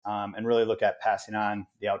and really look at passing on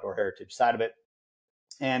the outdoor heritage side of it.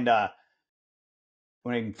 And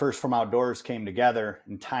when First Phorm Outdoors came together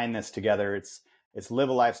and tying this together, it's live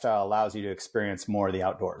a lifestyle allows you to experience more of the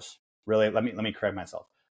outdoors. Really, let me correct myself.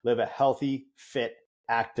 Live a healthy, fit,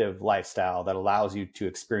 active lifestyle that allows you to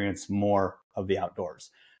experience more of the outdoors.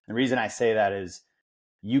 The reason I say that is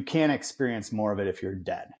you can't experience more of it if you're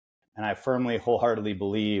dead. And I firmly, wholeheartedly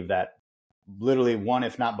believe that literally one,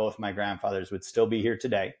 if not both, my grandfathers would still be here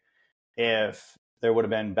today if there would have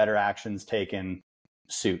been better actions taken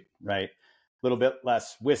suit, right? A little bit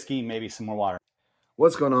less whiskey, maybe some more water.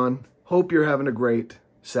 What's going on? Hope you're having a great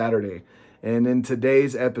Saturday. And in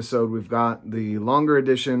today's episode, we've got the longer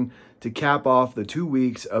edition to cap off the 2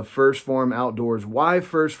 weeks of First Phorm Outdoors. Why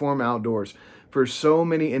First Phorm Outdoors? For so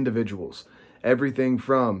many individuals. Everything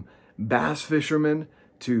from bass fishermen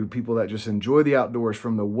to people that just enjoy the outdoors,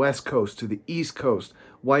 from the West Coast to the East Coast,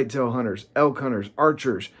 whitetail hunters, elk hunters,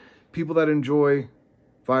 archers, people that enjoy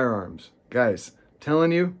firearms. Guys,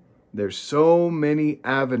 telling you, there's so many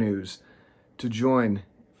avenues to join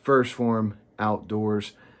First Phorm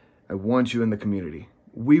Outdoors. I want you in the community.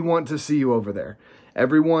 We want to see you over there.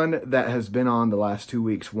 Everyone that has been on the last 2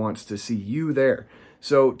 weeks wants to see you there.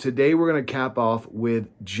 So today we're going to cap off with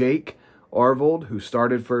Jake Arvold, who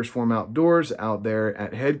started First Phorm Outdoors out there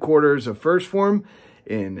at headquarters of First Phorm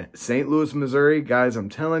in St. Louis, Missouri. Guys, I'm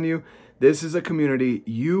telling you, this is a community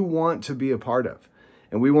you want to be a part of.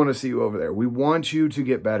 And we want to see you over there. We want you to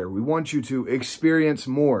get better. We want you to experience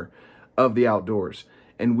more of the outdoors.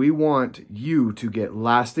 And we want you to get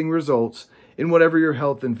lasting results in whatever your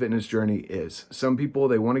health and fitness journey is. Some people,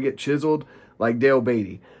 they want to get chiseled like Dale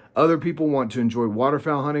Beatty. Other people want to enjoy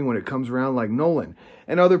waterfowl hunting when it comes around like Nolan.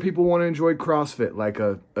 And other people want to enjoy CrossFit like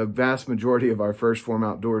a vast majority of our First Phorm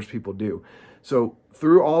Outdoors people do. So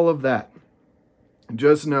through all of that,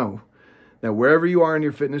 just know that wherever you are in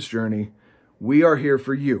your fitness journey, we are here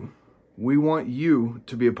for you. We want you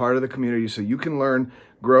to be a part of the community so you can learn,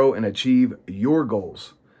 grow, and achieve your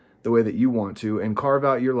goals the way that you want to and carve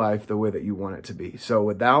out your life the way that you want it to be. So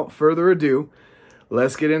without further ado,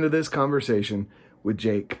 let's get into this conversation with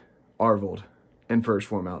Jake Arvold and First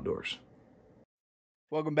Phorm Outdoors.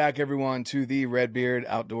 Welcome back, everyone, to the Redbeard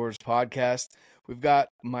Outdoors podcast. We've got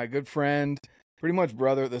my good friend, pretty much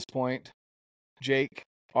brother at this point, Jake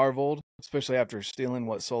Arvold, especially after stealing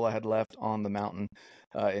what soul I had left on the mountain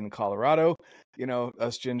in Colorado. You know,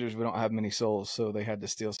 us gingers, we don't have many souls, so they had to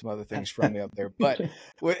steal some other things from me up there. But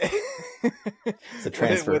It's a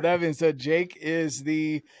transfer. With that being said, Jake is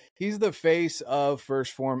he's the face of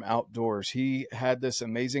First Phorm Outdoors. He had this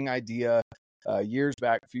amazing idea a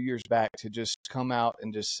few years back, to just come out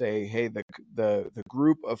and just say, hey, the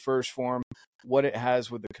group of First Phorm, what it has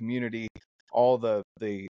with the community, all the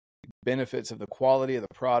benefits of the quality of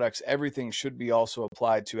the products, everything should be also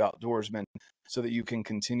applied to outdoorsmen so that you can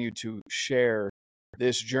continue to share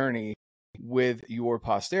this journey with your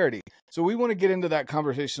posterity. So we want to get into that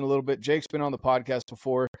conversation a little bit. Jake's been on the podcast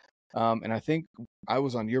before, and I think I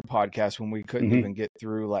was on your podcast when we couldn't even get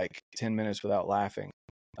through like 10 minutes without laughing.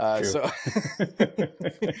 But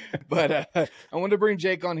I wanted to bring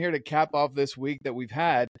Jake on here to cap off this week that we've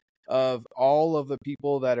had of all of the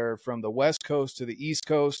people that are from the West Coast to the East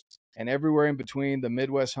Coast and everywhere in between, the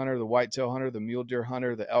Midwest hunter, the whitetail hunter, the mule deer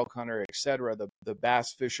hunter, the elk hunter, etc., the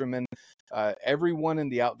bass fishermen, everyone in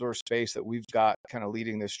the outdoor space that we've got kind of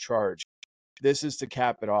leading this charge. This is to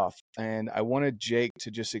cap it off. And I wanted Jake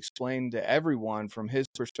to just explain to everyone from his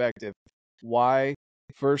perspective why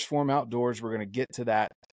First Phorm Outdoors, we're going to get to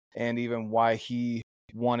that, and even why he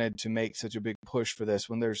wanted to make such a big push for this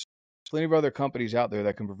when there's plenty of other companies out there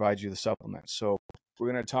that can provide you the supplements. So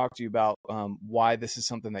we're going to talk to you about why this is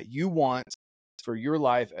something that you want for your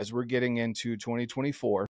life as we're getting into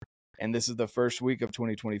 2024. And this is the first week of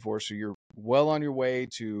 2024. So you're well on your way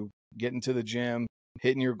to getting to the gym,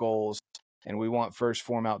 hitting your goals. And we want First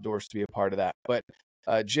Phorm Outdoors to be a part of that. But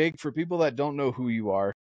Jake, for people that don't know who you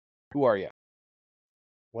are, who are you?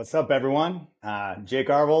 What's up, everyone? Jake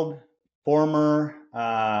Arvold, former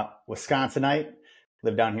Wisconsinite.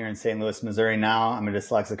 Live down here in St. Louis, Missouri now. I'm a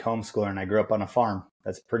dyslexic homeschooler, and I grew up on a farm.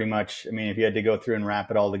 That's pretty much, I mean, if you had to go through and wrap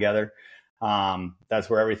it all together, that's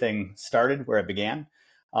where everything started, where it began.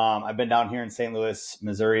 I've been down here in St. Louis,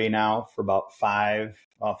 Missouri now for about 5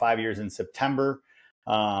 years in September.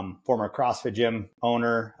 Former CrossFit gym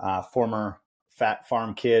owner, former fat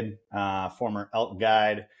farm kid, former elk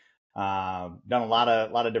guide. Done a lot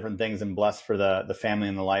of different things, and blessed for the family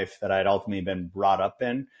and the life that I had ultimately been brought up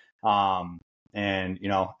in. And you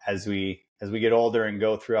know, as we as we get older and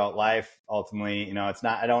go throughout life, ultimately, it's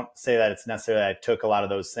not, I don't say that it's necessarily that I took a lot of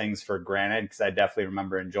those things for granted, because I definitely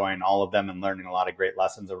remember enjoying all of them and learning a lot of great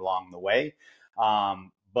lessons along the way.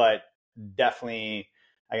 But definitely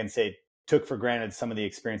I can say took for granted some of the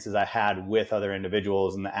experiences I had with other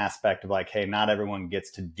individuals, and the aspect of like, hey, not everyone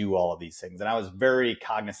gets to do all of these things. And I was very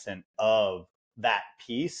cognizant of that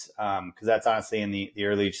piece, because that's honestly in the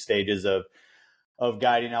early stages of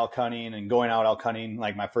guiding elk hunting and going out elk hunting.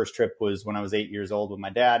 Like my first trip was when I was 8 years old with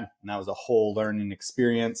my dad, and that was a whole learning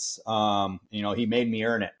experience. He made me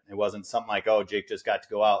earn it. It wasn't something like, oh, Jake just got to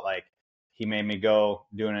go out. Like, he made me go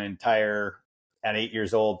doing an entire, at 8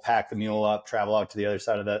 years old, pack the mule up, travel out to the other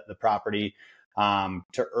side of the property,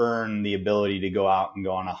 to earn the ability to go out and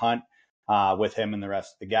go on a hunt with him and the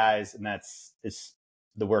rest of the guys. And it's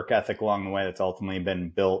the work ethic along the way that's ultimately been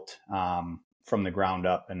built from the ground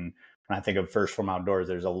up. And when I think of First Phorm Outdoors,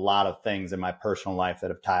 there's a lot of things in my personal life that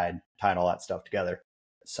have tied all that stuff together.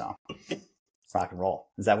 So rock and roll.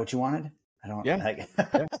 Is that what you wanted? I don't. Yeah.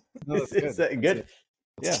 Yeah. No, that's good. Is that good?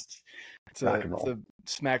 Yeah. It's rock and roll. It's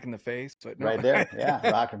a smack in the face, but no. Right there. Yeah.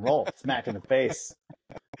 Rock and roll. Smack in the face.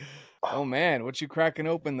 Oh man, what you cracking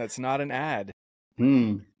open that's not an ad?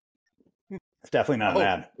 It's definitely not an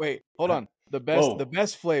ad. Wait, hold on. The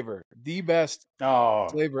best flavor, the best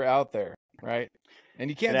flavor out there, right? And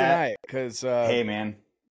you can't deny it, because hey man,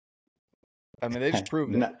 I mean, they just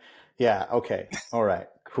proved it. Yeah. Okay. All right.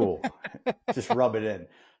 Cool. Just rub it in.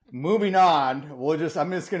 Moving on.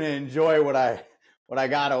 I'm just going to enjoy what I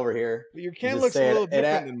got over here. But your can looks a little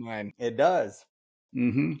different than mine. It does.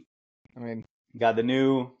 Mm-hmm. I mean, got the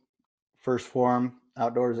new First Phorm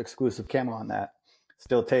Outdoors exclusive camo on that.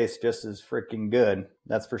 Still tastes just as freaking good.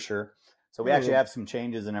 That's for sure. So we actually have some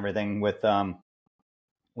changes and everything with the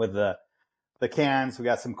cans. We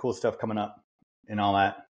got some cool stuff coming up and all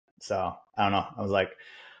that. So I don't know. I was like,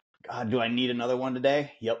 God, do I need another one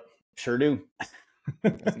today? Yep, sure do.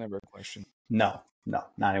 That's never a question. No,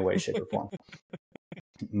 not in any way, shape, or form.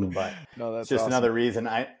 But no, that's it's just awesome. another reason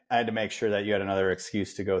I had to make sure that you had another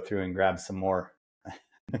excuse to go through and grab some more.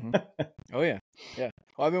 Mm-hmm. Oh yeah.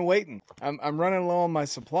 Well, I've been waiting. I'm running low on my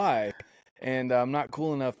supply, and I'm not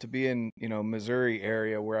cool enough to be in Missouri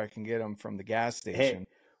area where I can get them from the gas station. Hey,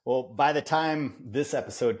 well, by the time this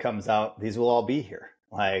episode comes out, these will all be here.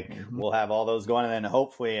 Like, we'll have all those going, and then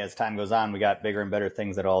hopefully as time goes on, we got bigger and better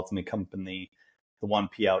things that will ultimately come up in the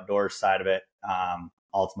 1P outdoors side of it.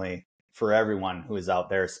 Ultimately for everyone who is out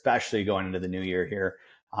there, especially going into the new year here.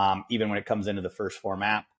 Even when it comes into the First Phorm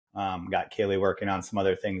app, got Kaylee working on some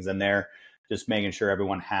other things in there, just making sure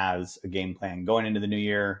everyone has a game plan going into the new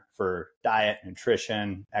year for diet,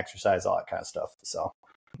 nutrition, exercise, all that kind of stuff. So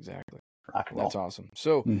exactly. Rock and roll. That's awesome.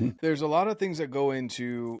 So there's a lot of things that go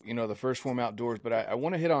into, the First Phorm Outdoors, but I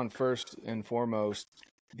want to hit on first and foremost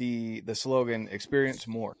the slogan, experience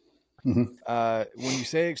more. When you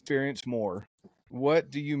say experience more,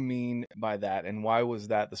 what do you mean by that? And why was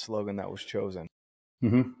that the slogan that was chosen?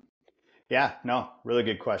 Yeah, no, really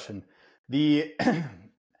good question. To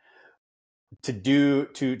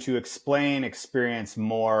explain experience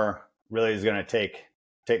more really is going to take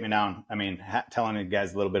me down. I mean, telling you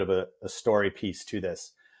guys a little bit of a story piece to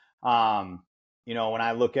this. When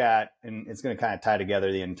I look at, and it's going to kind of tie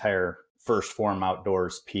together the entire First Phorm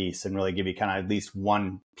Outdoors piece and really give you kind of at least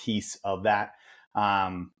one piece of that.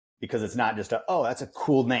 Because it's not just that's a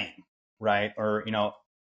cool name, right? Or,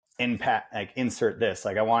 impact, like insert this,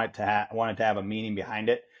 like I want it to have a meaning behind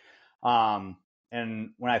it. And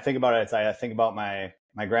when I think about it, I think about my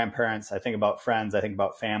grandparents, I think about friends, I think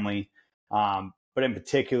about family. But in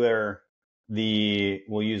particular,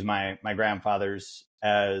 we'll use my grandfathers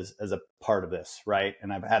as a part of this, right?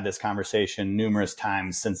 And I've had this conversation numerous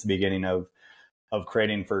times since the beginning of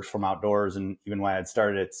creating First Phorm Outdoors, and even when I had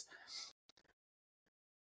started,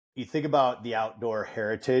 you think about the outdoor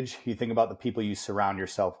heritage, you think about the people you surround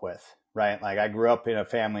yourself with, right? Like I grew up in a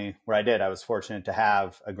family where I was fortunate to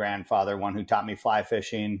have a grandfather, one who taught me fly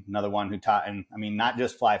fishing, another one who taught, and I mean, not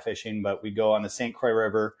just fly fishing, but we'd go on the St. Croix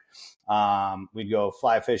River. We'd go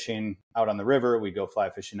fly fishing out on the river. We'd go fly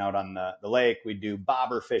fishing out on the lake. We'd do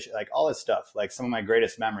bobber fishing, like all this stuff. Like some of my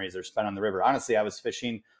greatest memories are spent on the river. Honestly, I was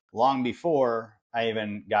fishing long before I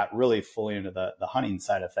even got really fully into the hunting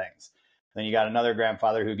side of things. Then you got another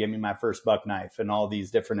grandfather who gave me my first buck knife and all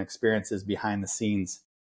these different experiences behind the scenes,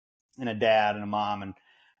 and a dad and a mom, and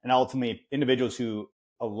ultimately individuals who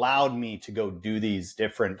allowed me to go do these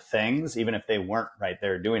different things, even if they weren't right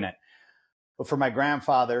there doing it. But for my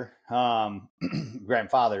grandfather,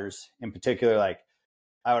 grandfathers in particular, like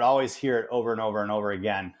I would always hear it over and over and over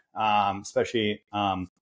again, especially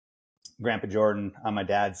Grandpa Jordan on my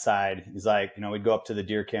dad's side. He's like, we'd go up to the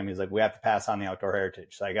deer camp. He's like, we have to pass on the outdoor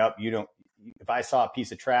heritage. Like, if I saw a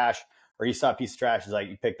piece of trash or he saw a piece of trash, he's like,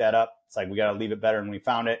 you pick that up. It's like, we got to leave it better. And we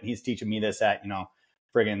found it. And he's teaching me this at,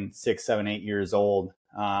 friggin' 6, 7, 8 years old,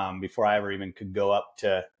 before I ever even could go up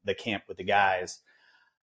to the camp with the guys.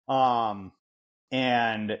 And,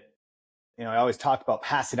 I always talk about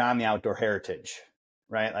passing on the outdoor heritage,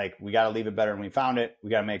 right? Like, we got to leave it better when we found it. We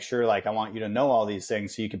got to make sure, like, I want you to know all these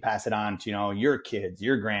things so you can pass it on to, your kids,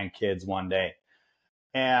 your grandkids one day.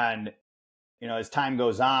 And, as time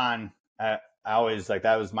goes on, I always, like,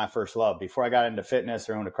 that was my first love. Before I got into fitness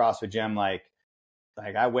or owned a CrossFit gym, like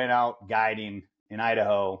I went out guiding in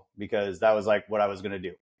Idaho because that was like what I was going to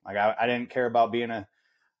do. Like, I didn't care about being a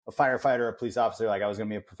firefighter or a police officer. Like, I was going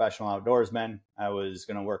to be a professional outdoorsman. I was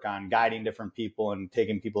going to work on guiding different people and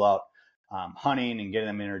taking people out hunting and getting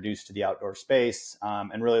them introduced to the outdoor space,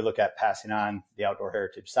 and really look at passing on the outdoor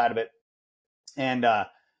heritage side of it. And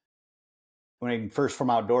when First Phorm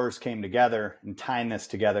Outdoors came together and tying this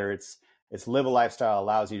together, it's live a lifestyle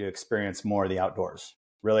allows you to experience more of the outdoors.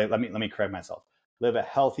 Really, let me correct myself. Live a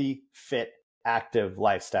healthy, fit, active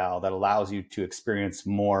lifestyle that allows you to experience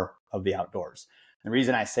more of the outdoors. The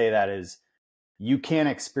reason I say that is you can't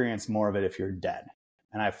experience more of it if you're dead.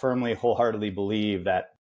 And I firmly, wholeheartedly believe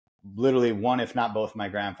that literally one, if not both, of my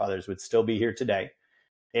grandfathers would still be here today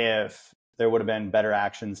if there would have been better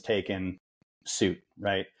actions taken suit,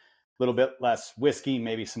 right? A little bit less whiskey,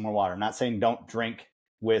 maybe some more water. I'm not saying don't drink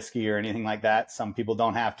whiskey or anything like that. Some people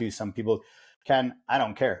don't have to. Some people can. I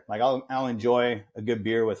don't care. Like, I'll enjoy a good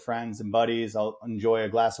beer with friends and buddies. I'll enjoy a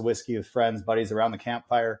glass of whiskey with friends, buddies around the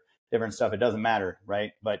campfire, different stuff. It doesn't matter,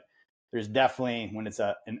 right? But there's definitely, when it's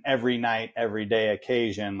an every night, every day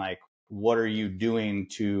occasion, like, what are you doing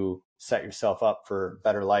to set yourself up for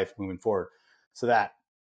better life moving forward? So that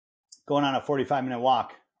going on a 45-minute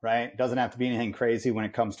walk, right? Doesn't have to be anything crazy when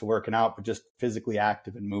it comes to working out, but just physically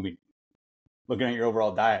active and moving. Looking at your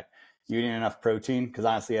overall diet, you eating enough protein? Because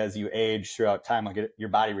honestly, as you age throughout time, like, your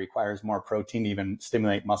body requires more protein to even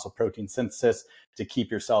stimulate muscle protein synthesis to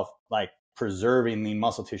keep yourself like preserving the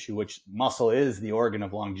muscle tissue, which muscle is the organ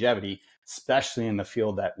of longevity, especially in the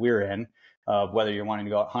field that we're in, whether you're wanting to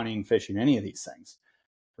go out hunting, fishing, any of these things,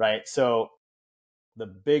 right? So the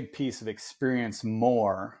big piece of experience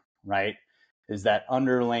more, right, is that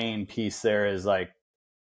underlying piece there is like,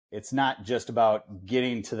 it's not just about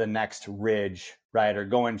getting to the next ridge, right, or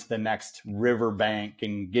going to the next riverbank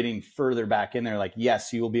and getting further back in there. Like,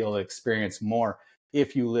 yes, you will be able to experience more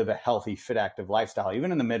if you live a healthy, fit, active lifestyle.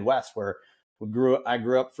 Even in the Midwest, where I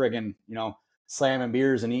grew up friggin', slamming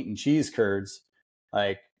beers and eating cheese curds.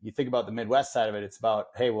 Like, you think about the Midwest side of it, it's about,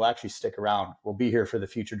 hey, we'll actually stick around. We'll be here for the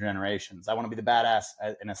future generations. I want to be the badass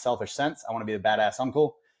in a selfish sense. I want to be the badass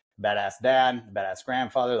uncle, badass dad, badass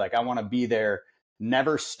grandfather. Like, I want to be there,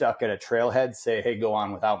 never stuck at a trailhead, say, hey, go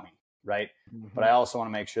on without me, right? Mm-hmm. But I also want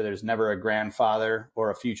to make sure there's never a grandfather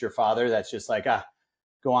or a future father that's just like,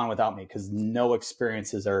 go on without me, because no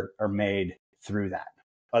experiences are made through that,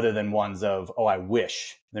 other than ones of, I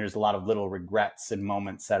wish. There's a lot of little regrets and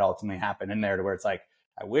moments that ultimately happen in there to where it's like,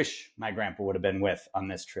 I wish my grandpa would have been with on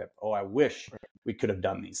this trip. I wish we could have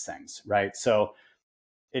done these things, right? So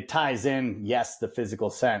it ties in, yes, the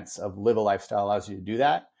physical sense of live a lifestyle allows you to do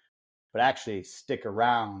that, but actually stick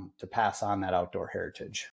around to pass on that outdoor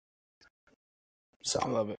heritage. So I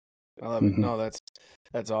love it. Mm-hmm. No,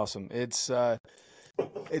 that's awesome. It's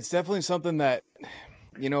definitely something that,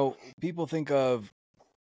 people think of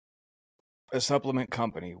a supplement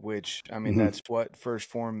company, which, I mean, mm-hmm. that's what First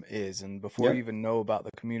Phorm is. And before you even know about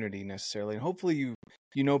the community necessarily, and hopefully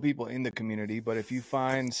you know people in the community, but if you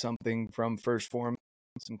find something from First Phorm,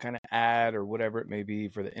 some kind of ad or whatever it may be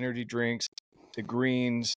for the energy drinks, the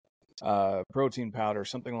greens, protein powder,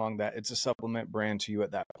 something along that, it's a supplement brand to you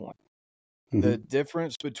at that point. Mm-hmm. The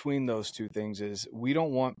difference between those two things is we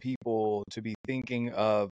don't want people to be thinking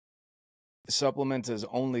of supplements as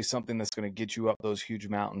only something that's going to get you up those huge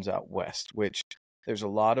mountains out west, which there's a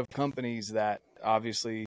lot of companies that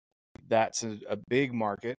obviously that's a big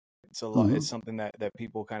market. It's a lot. Mm-hmm. It's something that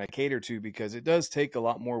people kind of cater to, because it does take a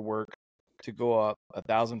lot more work to go up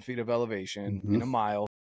 1,000 feet of elevation mm-hmm. in a mile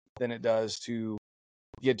than it does to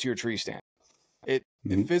get to your tree stand. It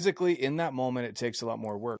physically in that moment, it takes a lot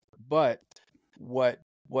more work. But what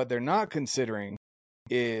they're not considering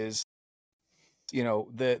is,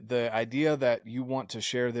 the idea that you want to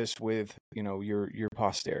share this with, your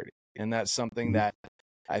posterity. And that's something that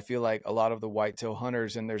I feel like a lot of the whitetail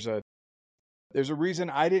hunters, and there's a reason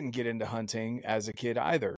I didn't get into hunting as a kid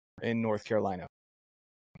either in North Carolina.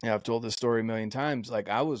 I've told this story a million times. Like,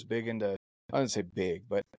 I was big into, I wouldn't say big,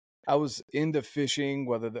 but I was into fishing,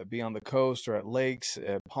 whether that be on the coast or at lakes,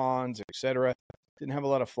 ponds, etc. Didn't have a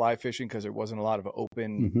lot of fly fishing because there wasn't a lot of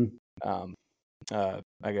open, um,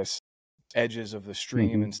 I guess, edges of the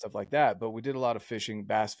stream and stuff like that. But we did a lot of fishing,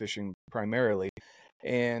 bass fishing primarily,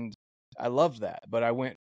 and I loved that. But I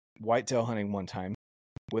went whitetail hunting one time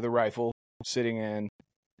with a rifle, sitting in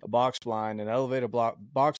a box blind, an elevated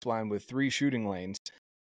box blind with 3 shooting lanes.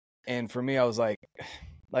 And for me, I was like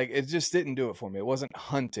it just didn't do it for me. It wasn't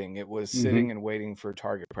hunting. It was sitting and waiting for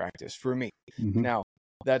target practice for me. Now,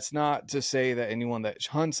 that's not to say that anyone that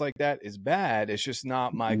hunts like that is bad. It's just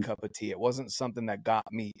not my cup of tea. It wasn't something that got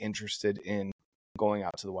me interested in going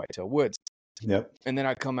out to the whitetail woods. Yep. And then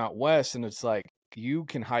I come out west and it's like, you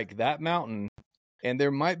can hike that mountain and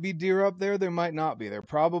there might be deer up there. There might not be. There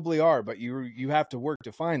probably are, but you have to work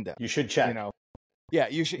to find them. You should check. You know? Yeah,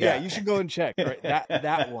 you should. Yeah, you should go and check. Right,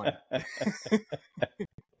 that one.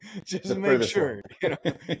 Just to make sure, you know.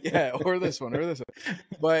 Yeah, or this one.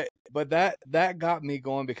 But that got me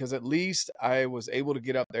going because at least I was able to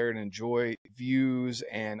get up there and enjoy views,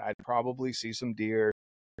 and I'd probably see some deer.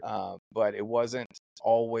 But it wasn't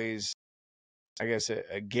always, I guess,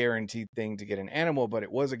 a guaranteed thing to get an animal, but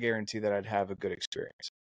it was a guarantee that I'd have a good experience,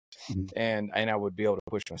 and I would be able to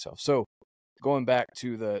push myself. So, going back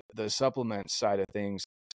to the supplement side of things,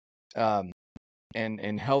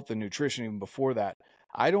 and health and nutrition, even before that,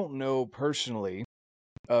 I don't know personally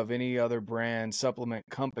of any other brand supplement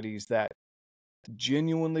companies that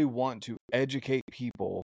genuinely want to educate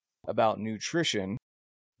people about nutrition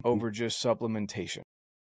over just supplementation.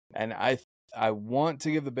 And I want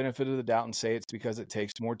to give the benefit of the doubt and say it's because it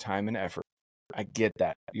takes more time and effort. I get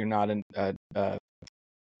that. You're not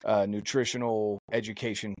a nutritional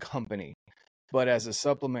education company. But as a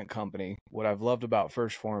supplement company, what I've loved about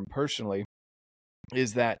First Phorm personally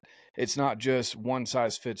is that it's not just one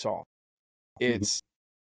size fits all. It's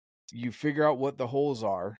you figure out what the holes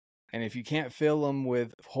are, and if you can't fill them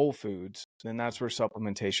with whole foods, then that's where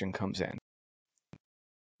supplementation comes in.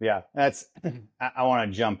 Yeah, I want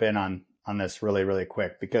to jump in on this really, really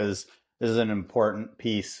quick because this is an important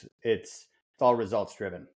piece. It's all results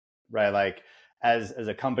driven, right? Like as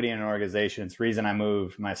a company and an organization, it's the reason I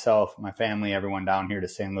moved myself, my family, everyone down here to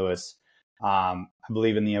St. Louis. I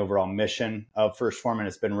believe in the overall mission of First Phorm, and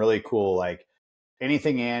it's been really cool. Like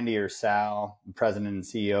anything Andy or Sal, the president and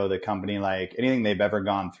CEO of the company, like anything they've ever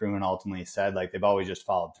gone through and ultimately said, like they've always just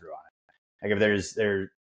followed through on it. Like if there's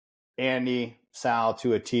Andy, Sal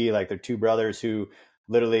to a T, like they're two brothers who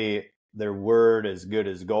literally their word is good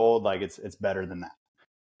as gold. Like it's better than that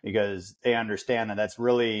because they understand that that's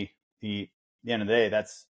really the end of the day,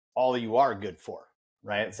 that's all you are good for,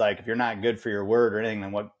 right? It's like, if you're not good for your word or anything,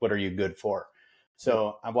 then what are you good for?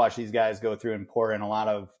 So I've watched these guys go through and pour in a lot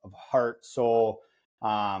of heart, soul,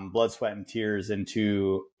 blood, sweat, and tears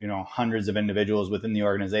into, hundreds of individuals within the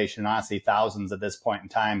organization, honestly, thousands at this point in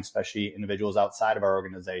time, especially individuals outside of our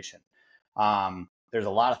organization. There's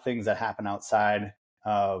a lot of things that happen outside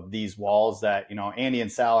of these walls that, Andy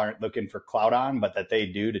and Sal aren't looking for clout on, but that they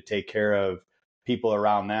do to take care of people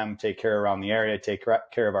around them, take care around the area, take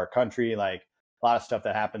care of our country, like a lot of stuff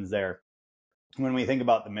that happens there. When we think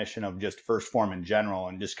about the mission of just First Phorm in general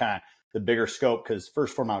and just kind of the bigger scope, because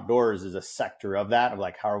First Phorm Outdoors is a sector of that, of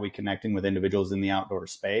like, how are we connecting with individuals in the outdoor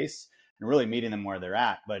space and really meeting them where they're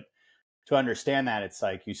at. But to understand that, it's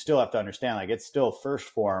like, you still have to understand, like, it's still First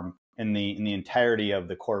Phorm in the entirety of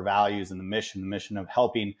the core values and the mission of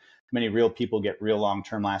helping many real people get real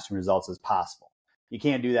long-term lasting results as possible. You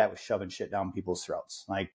can't do that with shoving shit down people's throats.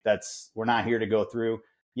 Like we're not here to go through.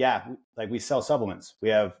 Yeah. Like we sell supplements. We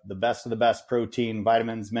have the best of the best protein,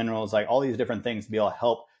 vitamins, minerals, like all these different things to be able to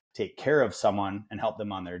help take care of someone and help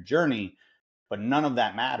them on their journey. But none of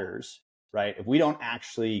that matters, right? If we don't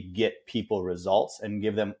actually get people results and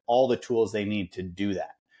give them all the tools they need to do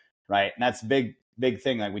that. Right. And that's a big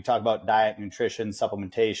thing. Like we talk about diet, nutrition,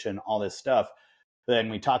 supplementation, all this stuff. Then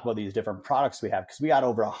we talk about these different products we have because we got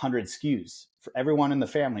over 100 SKUs for everyone in the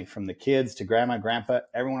family, from the kids to grandma, grandpa,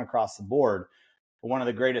 everyone across the board. But one of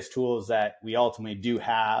the greatest tools that we ultimately do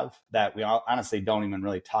have that we honestly don't even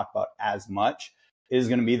really talk about as much is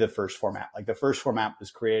going to be the First Phorm app. Like the First Phorm app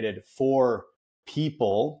was created for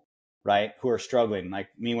people, right, who are struggling. Like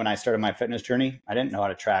me, when I started my fitness journey, I didn't know how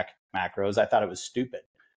to track macros. I thought it was stupid.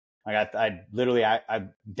 Like I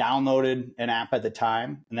downloaded an app at the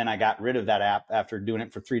time, and then I got rid of that app after doing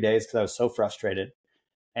it for 3 days because I was so frustrated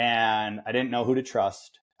and I didn't know who to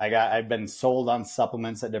trust. I've been sold on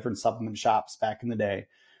supplements at different supplement shops back in the day.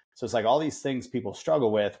 So it's like all these things people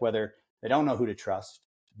struggle with, whether they don't know who to trust.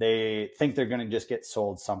 They think they're going to just get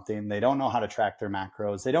sold something. They don't know how to track their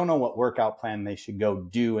macros. They don't know what workout plan they should go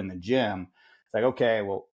do in the gym. It's like, okay,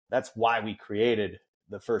 well, that's why we created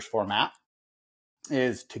the First Phorm app,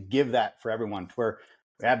 is to give that for everyone, to where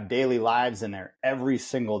we have daily lives in there every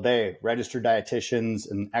single day, registered dietitians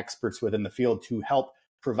and experts within the field to help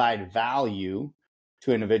provide value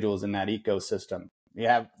to individuals in that ecosystem. You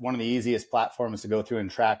have one of the easiest platforms to go through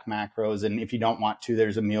and track macros. And if you don't want to,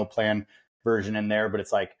 there's a meal plan version in there, but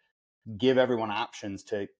it's like, give everyone options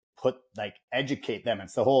to educate them.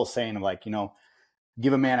 It's the whole saying of like,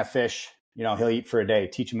 give a man a fish, he'll eat for a day.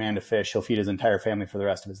 Teach a man to fish, he'll feed his entire family for the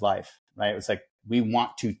rest of his life, right? It's like, we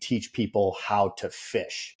want to teach people how to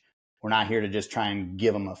fish. We're not here to just try and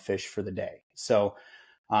give them a fish for the day. So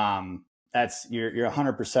that's, you're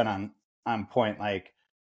 100% on point. Like,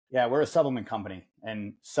 yeah, we're a supplement company,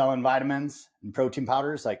 and selling vitamins and protein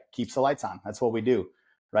powders keeps the lights on. That's what we do,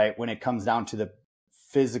 right? When it comes down to the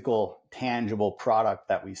physical, tangible product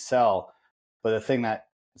that we sell. But the thing that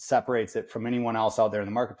separates it from anyone else out there in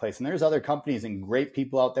the marketplace, and there's other companies and great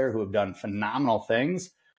people out there who have done phenomenal things,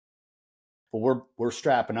 but we're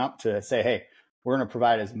strapping up to say, hey, we're going to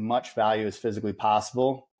provide as much value as physically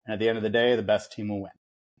possible. And at the end of the day, the best team will win.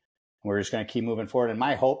 We're just going to keep moving forward. And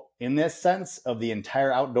my hope in this sense of the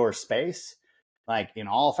entire outdoor space, like in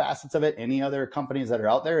all facets of it, any other companies that are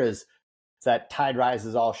out there, is that tide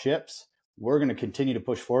rises all ships. We're going to continue to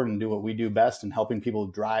push forward and do what we do best in helping people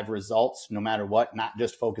drive results no matter what, not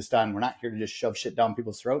just focused on, we're not here to just shove shit down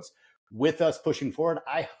people's throats. With us pushing forward,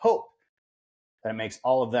 I hope that it makes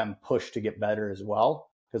all of them push to get better as well,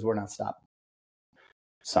 because we're not stopping.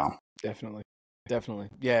 So definitely.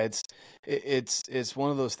 Yeah. It's one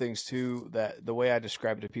of those things too, that the way I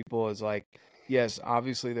describe it to people is like, yes,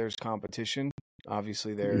 obviously there's competition.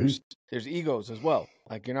 Obviously there's egos as well.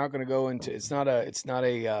 Like, you're not going to go into, it's not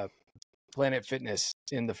a Planet Fitness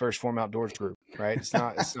in the First Phorm Outdoors group, right? It's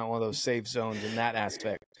not one of those safe zones in that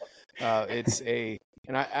aspect.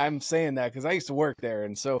 And I'm saying that because I used to work there,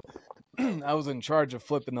 and so I was in charge of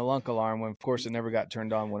flipping the lunk alarm when, of course, it never got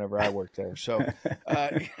turned on whenever I worked there. So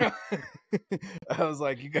I was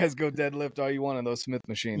like, you guys go deadlift all you want on those Smith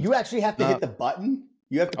machines. You actually have to hit the button.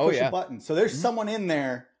 You have to push a button. So there's someone in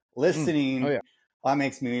there listening. Oh, yeah. Well, that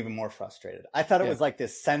makes me even more frustrated. I thought it was like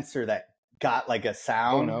this sensor that got like a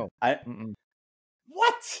sound. Oh, no.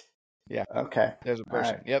 What? Yeah. Okay. There's a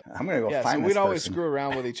person. Right. Yep. I'm going to go find so this we'd always person. screw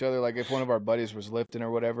around with each other. Like, if one of our buddies was lifting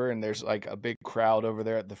or whatever, and there's like a big crowd over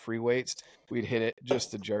there at the free weights, we'd hit it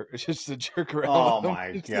just to jerk around. Oh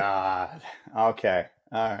my God. Okay.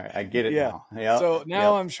 All right. I get it now. Yep. So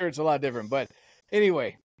now I'm sure it's a lot different. But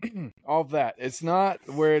anyway, all of that. It's not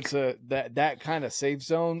where it's that kind of safe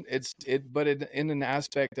zone. But in an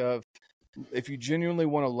aspect of, if you genuinely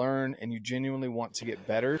want to learn and you genuinely want to get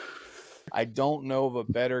better, I don't know of a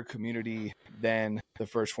better community than the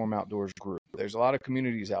First Phorm Outdoors group. There's a lot of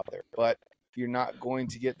communities out there, but you're not going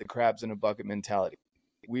to get the crabs in a bucket mentality.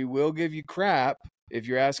 We will give you crap if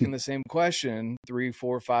you're asking the same question 3,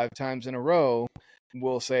 4, 5 times in a row.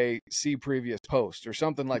 We'll say, see previous post or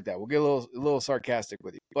something like that. We'll get a little sarcastic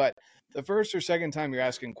with you. But the first or second time you're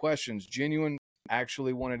asking questions, genuine,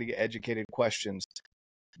 actually wanted to get educated questions,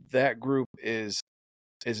 that group is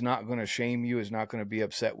not going to shame you, is not going to be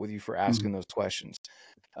upset with you for asking those questions.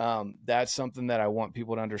 That's something that I want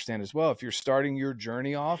people to understand as well. If you're starting your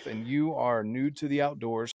journey off and you are new to the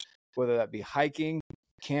outdoors, whether that be hiking,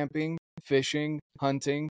 camping, fishing,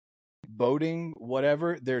 hunting, boating,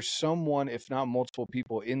 whatever, there's someone, if not multiple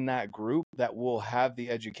people in that group that will have the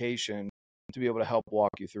education to be able to help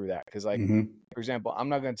walk you through that. Because, like, for example, I'm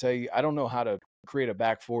not going to tell you, I don't know how to create a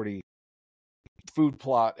back 40 food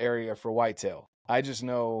plot area for whitetail. I just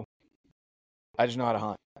know how to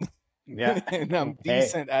hunt. Yeah. And I'm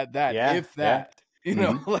decent at that, if that. You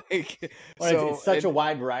know, like, well, it's such a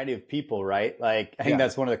wide variety of people, right? Like, I think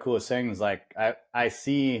that's one of the coolest things. Like, I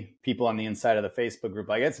see people on the inside of the Facebook group.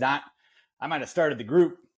 Like, it's not, I might have started the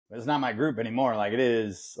group, but it's not my group anymore. Like, it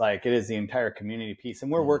is the entire community piece.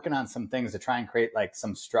 And we're working on some things to try and create like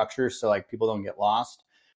some structure so like people don't get lost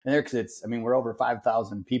in there. Cause we're over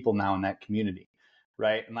 5,000 people now in that community.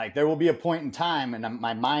 Right. And like, there will be a point in time, and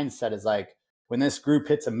my mindset is like, when this group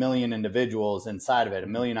hits 1 million individuals inside of it,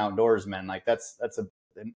 1 million outdoorsmen, like that's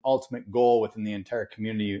an ultimate goal within the entire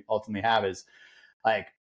community you ultimately have, is like,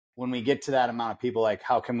 when we get to that amount of people, like,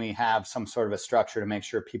 how can we have some sort of a structure to make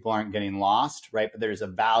sure people aren't getting lost, right? But there's a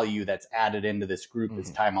value that's added into this group as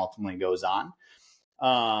time ultimately goes on.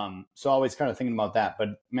 So always kind of thinking about that.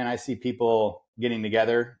 But man, I see people getting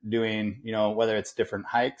together, doing, whether it's different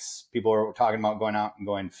hikes, people are talking about going out and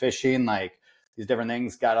going fishing, like these different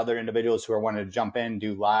things. Got other individuals who are wanting to jump in,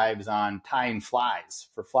 do lives on tying flies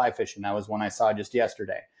for fly fishing. That was one I saw just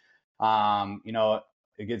yesterday.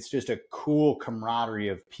 It's just a cool camaraderie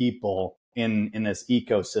of people in this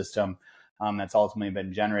ecosystem that's ultimately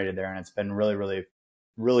been generated there. And it's been really, really,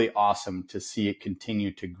 really awesome to see it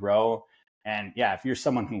continue to grow. And yeah, if you're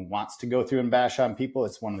someone who wants to go through and bash on people,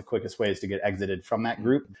 it's one of the quickest ways to get exited from that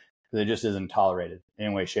group, because it just isn't tolerated in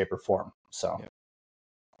any way, shape, or form. So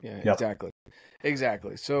yeah, yep.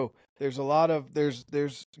 Exactly. So there's a lot of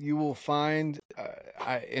you will find,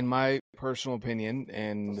 in my personal opinion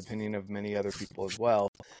and the opinion of many other people as well,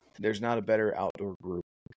 there's not a better outdoor group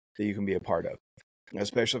that you can be a part of,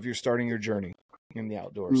 especially if you're starting your journey in the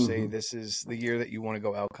outdoors. Say this is the year that you want to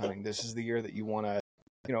go elk hunting. This is the year that you want to,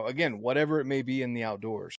 again, whatever it may be in the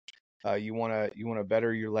outdoors, you want to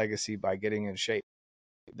better your legacy by getting in shape.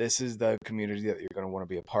 This is the community that you're going to want to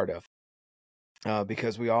be a part of,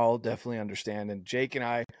 because we all definitely understand. And Jake and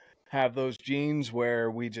I have those genes where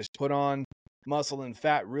we just put on muscle and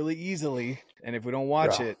fat really easily, and if we don't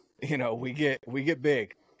watch it, we get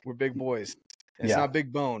big. We're big boys. It's not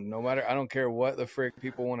big bone. No matter, I don't care what the frick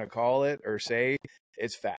people want to call it or say,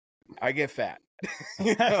 it's fat. I get fat.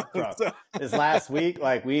 Bro, this last week,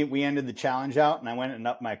 like we ended the challenge out, and I went and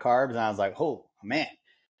upped my carbs, and I was like, oh man,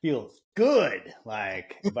 feels good.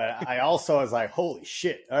 Like, but I also was like, holy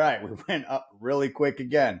shit. All right, we went up really quick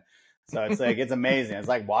again. So it's like, it's amazing. It's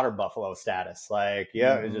like water buffalo status. Like,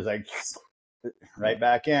 it's just like right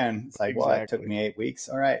back in. It's like, well, it took me 8 weeks.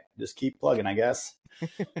 All right, just keep plugging, I guess.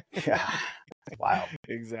 Yeah. Wow.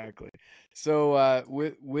 Exactly. So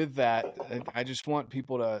with that, I just want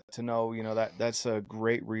people to know, that's a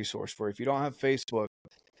great resource for, if you don't have Facebook,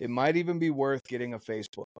 it might even be worth getting a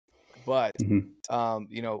Facebook. But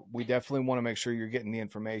we definitely want to make sure you're getting the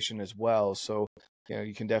information as well. So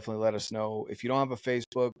you can definitely let us know. If you don't have a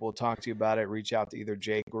Facebook, we'll talk to you about it. Reach out to either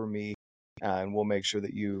Jake or me, and we'll make sure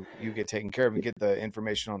that you get taken care of and get the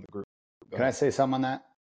information on the group. Can I say something on that?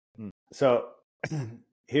 So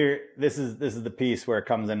here, this is the piece where it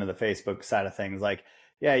comes into the Facebook side of things. Like,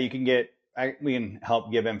 yeah, you can we can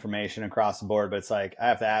help give information across the board, but it's like, I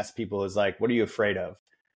have to ask people, is like, what are you afraid of?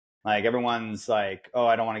 Like, everyone's like, oh,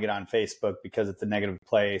 I don't want to get on Facebook because it's a negative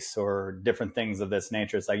place, or different things of this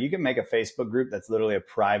nature. It's like, you can make a Facebook group that's literally a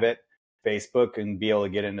private Facebook and be able to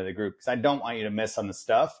get into the group, because I don't want you to miss on the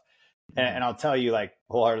stuff. And I'll tell you, like,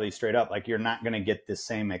 wholeheartedly straight up, like, you're not going to get the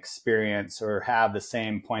same experience or have the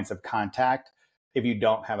same points of contact if you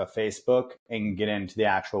don't have a Facebook and get into the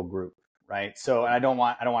actual group. Right. So I don't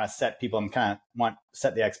want to set people, I'm kind of want to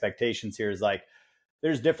set the expectations here, is like,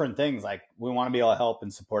 there's different things. Like, we want to be able to help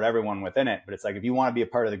and support everyone within it. But it's like, if you want to be a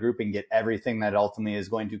part of the group and get everything that ultimately is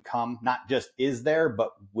going to come, not just is there,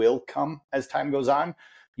 but will come as time goes on,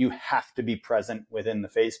 you have to be present within the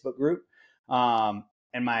Facebook group.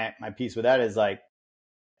 And my piece with that is, like,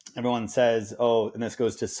 everyone says, oh, and this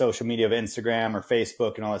goes to social media of Instagram or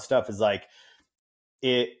Facebook and all that stuff, is like,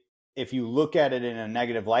 if you look at it in a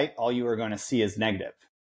negative light, all you are going to see is negative.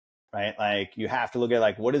 Right? Like, you have to look at,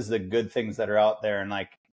 like, what is the good things that are out there? And,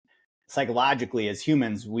 like, psychologically, as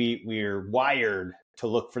humans, we're wired to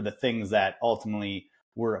look for the things that ultimately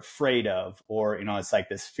we're afraid of, or, it's like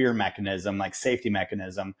this fear mechanism, like safety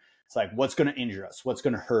mechanism. It's like, what's going to injure us? What's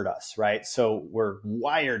going to hurt us? Right? So we're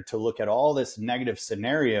wired to look at all this negative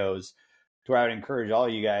scenarios, to where I would encourage all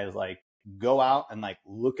you guys, like, go out and, like,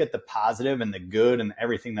 look at the positive and the good and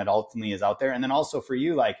everything that ultimately is out there. And then also for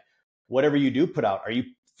you, like, whatever you do put out, are you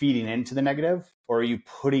feeding into the negative, or are you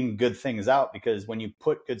putting good things out? Because when you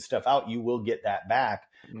put good stuff out, you will get that back.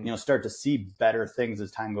 Start to see better things as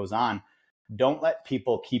time goes on. Don't let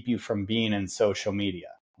people keep you from being in social media.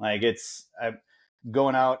 Like, it's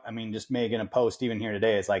going out. I mean, just making a post even here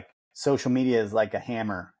today, it's like, social media is like a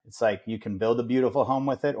hammer. It's like, you can build a beautiful home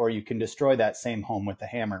with it, or you can destroy that same home with the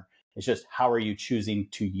hammer. It's just, how are you choosing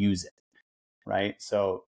to use it? Right.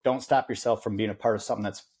 So don't stop yourself from being a part of something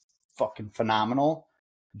that's fucking phenomenal,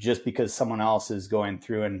 just because someone else is going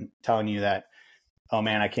through and telling you that, oh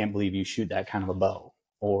man, I can't believe you shoot that kind of a bow,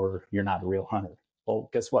 or you're not a real hunter. Well,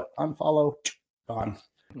 guess what? Unfollow, gone.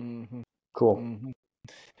 Cool.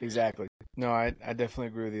 Exactly. No, I definitely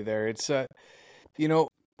agree with you there. It's,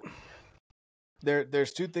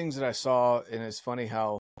 there's two things that I saw, and it's funny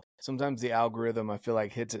how sometimes the algorithm, I feel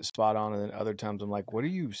like, hits it spot on, and then other times I'm like, what are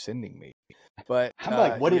you sending me? But I'm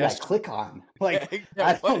like, what did I click on? Like,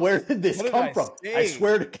 I don't know, where did this come from? I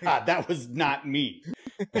swear to God, that was not me.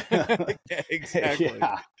 Exactly.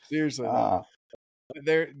 Yeah. Seriously.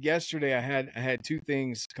 Yesterday I had two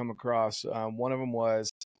things come across. One of them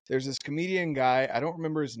was, there's this comedian guy, I don't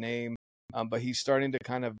remember his name, but he's starting to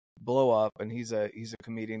kind of blow up, and he's a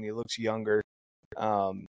comedian. He looks younger.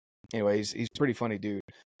 Anyway, he's pretty funny dude.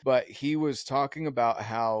 But he was talking about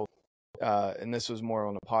how, and this was more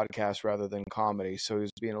on a podcast rather than comedy, so he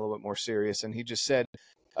was being a little bit more serious. And he just said,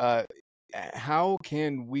 how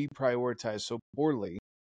can we prioritize so poorly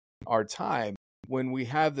our time when we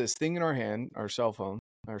have this thing in our hand, our cell phone,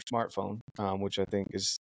 our smartphone, which I think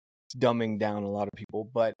is dumbing down a lot of people,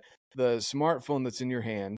 but the smartphone that's in your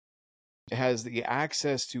hand has the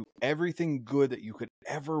access to everything good that you could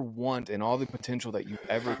ever want and all the potential that you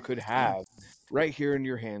ever could have right here in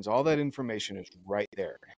your hands. All that information is right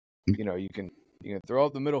there. You know, you can throw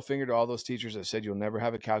out the middle finger to all those teachers that said you'll never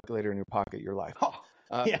have a calculator in your pocket your life.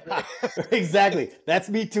 Yeah, exactly. That's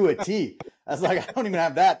me to a T. I was like, I don't even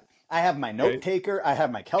have that. I have my note taker. I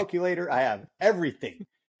have my calculator. I have everything.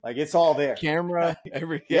 Like, it's all there. Camera,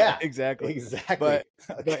 yeah, exactly. But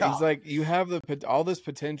he's like, you have all this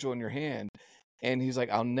potential in your hand, and he's like,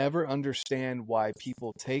 I'll never understand why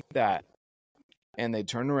people take that and they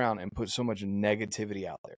turn around and put so much negativity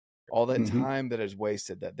out there. All that time that is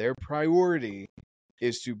wasted, that their priority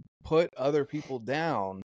is to put other people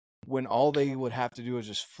down when all they would have to do is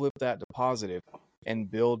just flip that to positive and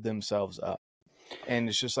build themselves up. And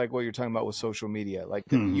it's just like what you're talking about with social media. Like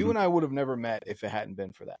you and I would have never met if it hadn't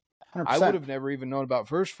been for that. 100%. I would have never even known about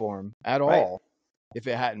First Phorm at all if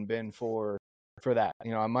it hadn't been for that.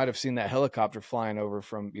 You know, I might have seen that helicopter flying over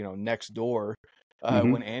from, you know, next door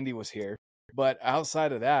when Andy was here. But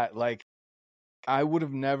outside of that, like, I would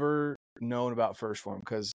have never known about First Phorm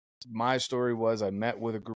because my story was I met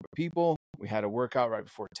with a group of people. We had a workout right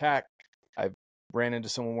before TAC. I ran into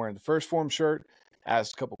someone wearing the First Phorm shirt,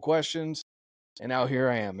 asked a couple questions, and now here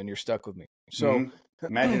I am, and you're stuck with me. So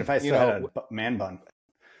imagine if I still had a man bun.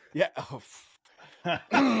 Yeah.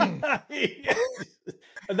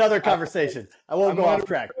 Another conversation. I won't go off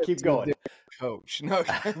track. Keep going. Coach. No.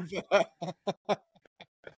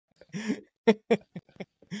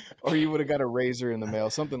 Or you would have got a razor in the mail,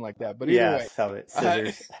 something like that. But anyway,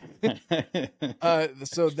 scissors.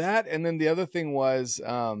 So that, and then the other thing was,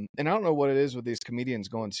 and I don't know what it is with these comedians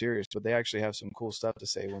going serious, but they actually have some cool stuff to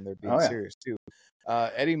say when they're being serious too.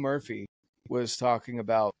 Eddie Murphy was talking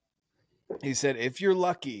about, he said, if you're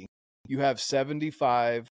lucky, you have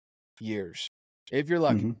 75 years. If you're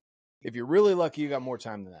lucky. If you're really lucky, you got more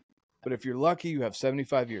time than that. But if you're lucky, you have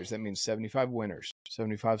 75 years. That means 75 winters,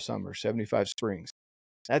 75 summers, 75 springs.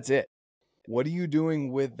 That's it. What are you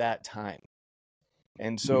doing with that time?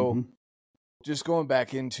 And so just going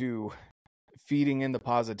back into feeding in the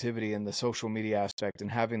positivity and the social media aspect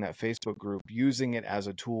and having that Facebook group, using it as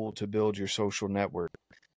a tool to build your social network.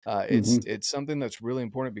 It's something that's really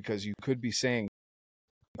important because you could be saying,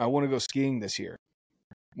 I want to go skiing this year.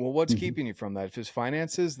 Well, what's keeping you from that? If it's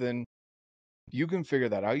finances, then you can figure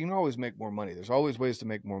that out. You can always make more money. There's always ways to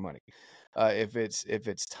make more money. If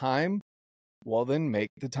it's time, well, then make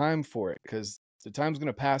the time for it because the time's going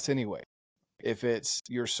to pass anyway. If it's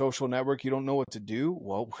your social network, you don't know what to do.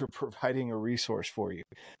 Well, we're providing a resource for you.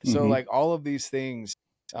 So like all of these things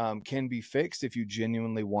can be fixed if you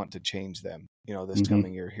genuinely want to change them, you know, this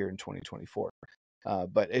coming year here in 2024.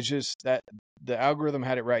 But it's just that the algorithm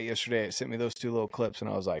had it right yesterday. It sent me those 2 little clips and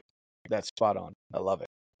I was like, that's spot on. I love it.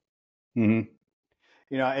 You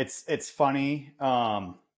know, it's funny.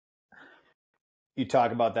 You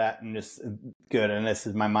talk about that and just good. And this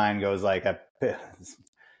is, my mind goes like a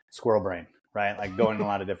squirrel brain, right? Like going in a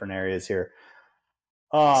lot of different areas here.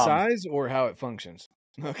 Size or how it functions.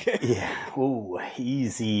 Okay. Yeah. Ooh,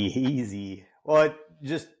 easy. Well,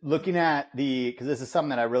 just looking at because this is something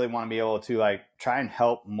that I really want to be able to like try and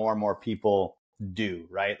help more and more people do,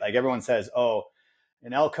 right? Like everyone says, oh,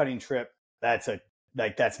 an elk hunting trip, that's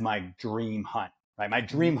my dream hunt, right? My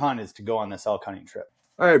dream hunt is to go on this elk hunting trip.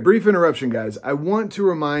 All right, brief interruption, guys. I want to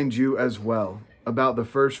remind you as well about the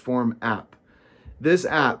First Phorm app. This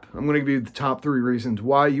app, I'm going to give you the top 3 reasons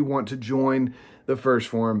why you want to join the First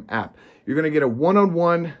Phorm app. You're going to get a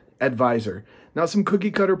one-on-one advisor. Not some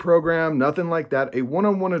cookie cutter program, nothing like that. A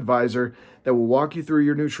one-on-one advisor that will walk you through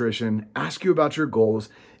your nutrition, ask you about your goals,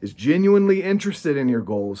 is genuinely interested in your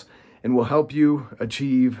goals, and will help you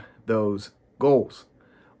achieve those goals.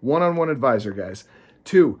 One-on-one advisor, guys.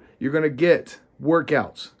 2, you're going to get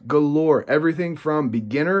workouts galore, everything from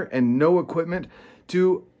beginner and no equipment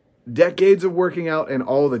to decades of working out and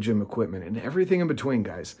all the gym equipment and everything in between,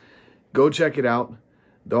 guys. Go check it out.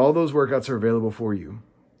 All those workouts are available for you.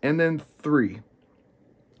 And then 3,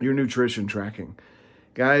 your nutrition tracking.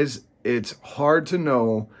 Guys, it's hard to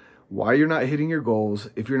know why you're not hitting your goals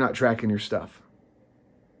if you're not tracking your stuff.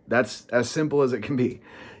 That's as simple as it can be.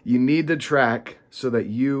 You need to track so that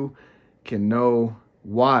you can know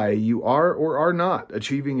why you are or are not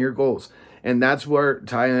achieving your goals. And that's where,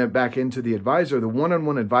 tying it back into the advisor, the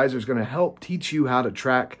one-on-one advisor is going to help teach you how to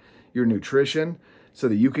track your nutrition so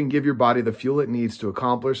that you can give your body the fuel it needs to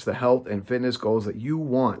accomplish the health and fitness goals that you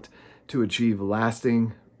want to achieve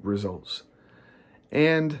lasting results.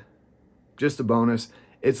 And just a bonus,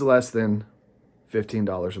 it's less than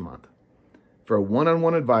 $15 a month. For a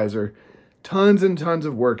one-on-one advisor, tons and tons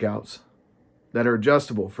of workouts that are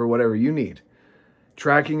adjustable for whatever you need,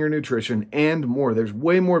 tracking your nutrition, and more. There's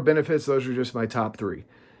way more benefits. Those are just my top 3.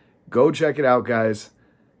 Go check it out, guys.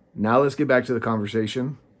 Now let's get back to the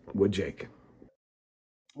conversation with Jake.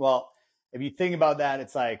 Well, if you think about that,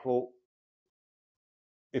 it's like, well,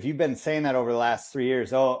 if you've been saying that over the last 3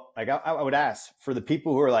 years, I would ask for the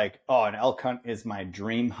people who are like, oh, an elk hunt is my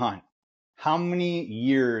dream hunt. How many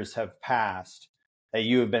years have passed that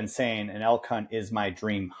you have been saying an elk hunt is my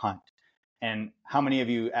dream hunt? And how many of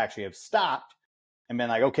you actually have stopped and been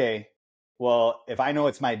like, okay, well, if I know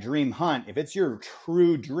it's my dream hunt, if it's your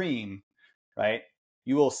true dream, right,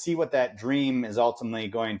 you will see what that dream is ultimately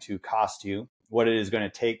going to cost you, what it is going to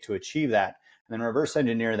take to achieve that, and then reverse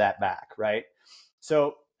engineer that back, right?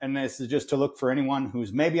 So, and this is just to look for anyone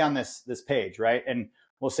who's maybe on this page, right? And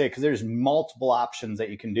we'll say, because there's multiple options that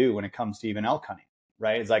you can do when it comes to even elk hunting,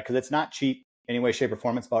 right? It's like, because it's not cheap any way, shape, or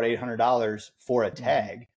form. It's about $800 for a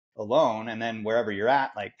tag alone. And then wherever you're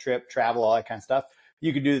at, like trip, travel, all that kind of stuff,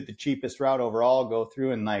 you could do the cheapest route overall, go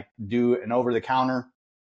through and like do an over the counter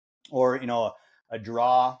or, you know, a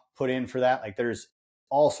draw put in for that. Like there's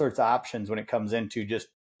all sorts of options when it comes into just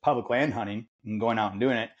public land hunting and going out and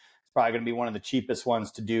doing it. It's probably going to be one of the cheapest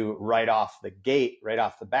ones to do right off the gate, right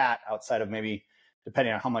off the bat, outside of maybe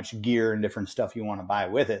depending on how much gear and different stuff you want to buy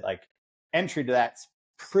with it. Like entry to that's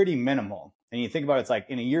pretty minimal. And you think about it, it's like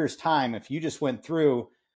in a year's time, if you just went through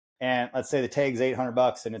and let's say the tag's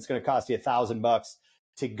 $800 and it's going to cost you $1,000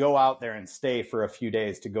 to go out there and stay for a few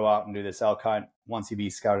days to go out and do this elk hunt, once you be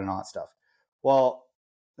scouted and all that stuff. Well,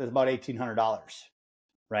 that's about $1,800,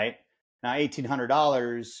 right? Now,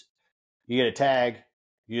 $1,800, you get a tag,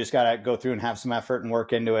 you just got to go through and have some effort and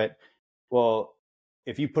work into it. Well,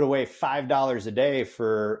 if you put away $5 a day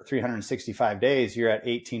for 365 days, you're at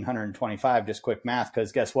 $1,825, just quick math,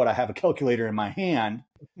 because guess what? I have a calculator in my hand,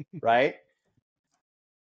 right?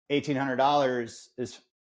 $1,800 is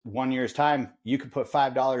 1 year's time. You could put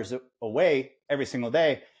 $5 away every single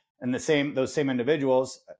day. And those same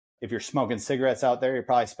individuals, if you're smoking cigarettes out there, you're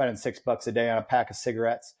probably spending $6 a day on a pack of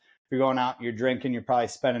cigarettes. If you're going out, you're drinking, you're probably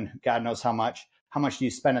spending God knows how much. How much do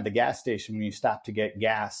you spend at the gas station when you stop to get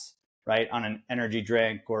gas, right? On an energy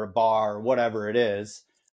drink or a bar or whatever it is,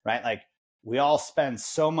 right? Like we all spend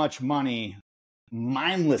so much money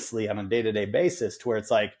mindlessly on a day-to-day basis to where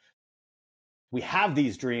it's like, we have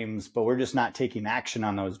these dreams, but we're just not taking action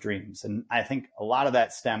on those dreams. And I think a lot of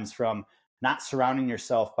that stems from not surrounding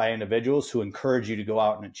yourself by individuals who encourage you to go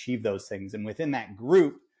out and achieve those things. And within that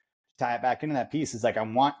group, tie it back into that piece, is like, I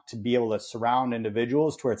want to be able to surround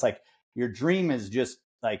individuals to where it's like, your dream is just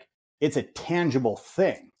like, it's a tangible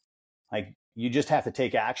thing. Like you just have to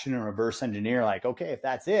take action and reverse engineer, like, okay, if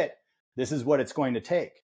that's it, this is what it's going to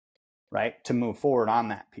take, right? To move forward on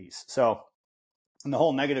that piece. So, and the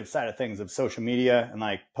whole negative side of things of social media and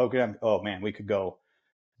like poking them, oh man, we could go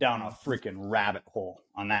down a freaking rabbit hole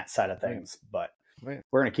on that side of things, but we're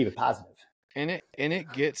going to keep it positive. And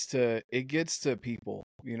it gets to people,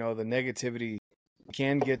 you know, the negativity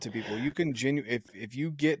can get to people. You can if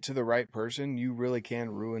you get to the right person, you really can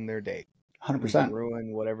ruin their day. 100%.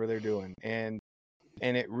 Ruin whatever they're doing. And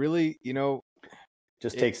it really, you know,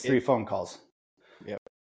 just takes 3 phone calls. Yep.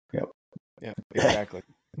 Yeah, exactly.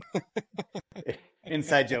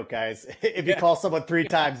 Inside joke, guys. If you call someone 3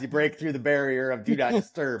 times, you break through the barrier of do not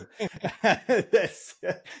disturb.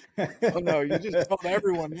 Oh no, you just called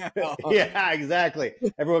everyone now. Yeah, exactly.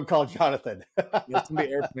 Everyone called Jonathan. It's gonna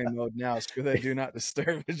be airplane mode now. Screw that do not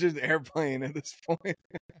disturb. It's just airplane at this point.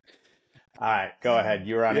 All right, go ahead.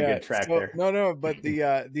 You were on a good track there. No, but the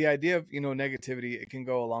idea of, you know, negativity, it can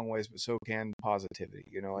go a long ways, but so can positivity,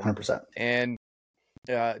 you know. 100%. And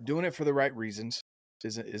doing it for the right reasons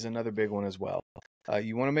is another big one as well.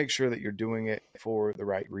 You want to make sure that you're doing it for the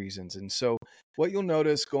right reasons. And so what you'll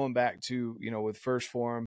notice going back to, you know, with First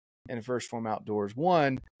Phorm and First Phorm Outdoors,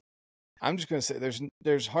 one, I'm just going to say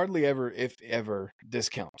there's hardly ever, if ever,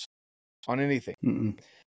 discounts on anything. Mm-mm.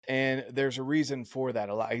 And there's a reason for that.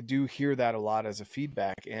 I do hear that a lot as a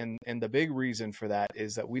feedback. And the big reason for that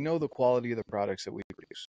is that we know the quality of the products that we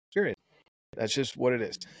produce. Period. That's just what it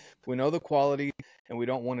is. We know the quality and we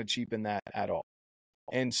don't want to cheapen that at all.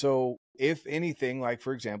 And so if anything, like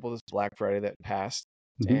for example, this Black Friday that passed,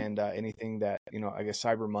 mm-hmm. and anything that, you know, I guess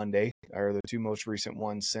Cyber Monday are the 2 most recent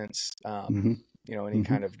ones since, mm-hmm. you know, any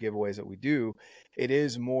mm-hmm. kind of giveaways that we do, it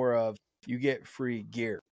is more of you get free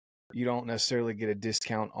gear. You don't necessarily get a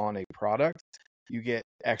discount on a product. You get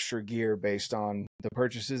extra gear based on the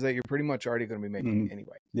purchases that you're pretty much already going to be making mm-hmm.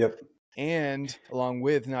 anyway. Yep. And along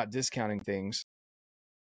with not discounting things,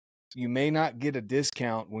 You may not get a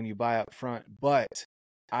discount when you buy up front, but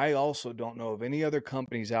I also don't know of any other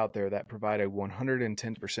companies out there that provide a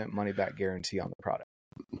 110% money back guarantee on the product.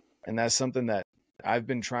 And that's something that I've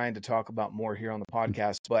been trying to talk about more here on the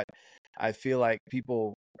podcast, but I feel like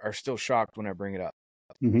people are still shocked when I bring it up.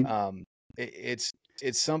 Mm-hmm. It's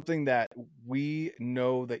something that we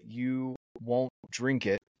know that you won't drink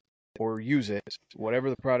it or use it, whatever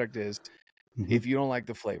the product is, Mm-hmm. if you don't like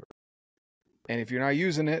the flavor. And if you're not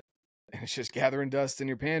using it and it's just gathering dust in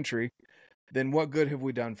your pantry, then what good have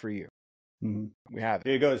we done for you? Mm-hmm. We haven't.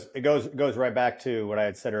 It goes right back to what I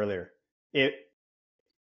had said earlier.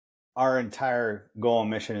 Our entire goal and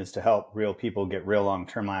mission is to help real people get real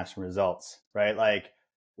long-term lasting results, right? Like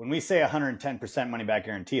when we say 110% money back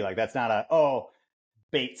guarantee, like that's not a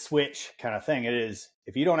bait switch kind of thing. It is,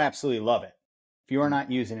 if you don't absolutely love it, if you are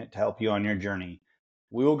not using it to help you on your journey,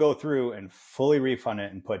 we will go through and fully refund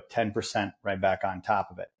it and put 10% right back on top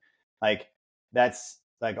of it. Like that's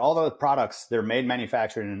like all those products, they're made,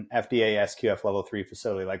 manufactured in an FDA SQF level 3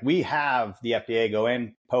 facility. Like we have the FDA go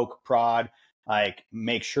in, poke, prod, like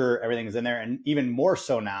make sure everything is in there. And even more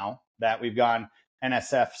so now that we've gone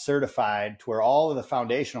NSF certified to where all of the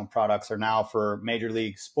foundational products are now for major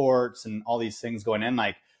league sports and all these things going in,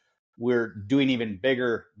 like we're doing even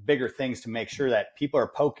bigger things to make sure that people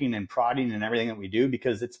are poking and prodding and everything that we do,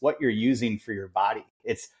 because it's what you're using for your body.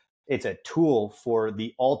 It's a tool for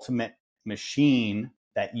the ultimate machine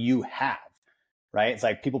that you have, right? It's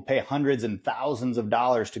like people pay hundreds and thousands of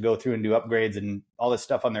dollars to go through and do upgrades and all this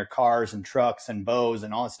stuff on their cars and trucks and bows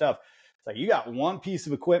and all this stuff. It's like you got one piece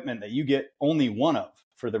of equipment that you get only one of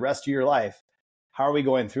for the rest of your life. How are we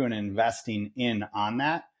going through and investing in on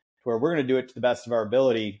that to where we're going to do it to the best of our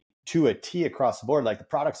ability to a T across the board? Like the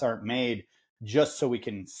products aren't made just so we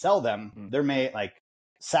can sell them. They're made like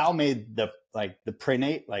Sal made the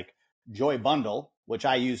prenate like Joy Bundle, which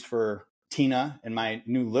I used for Tina and my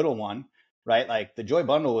new little one, right? Like the Joy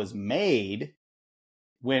Bundle was made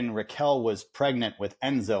when Raquel was pregnant with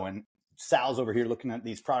Enzo, and Sal's over here looking at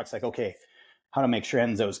these products like, okay, how to make sure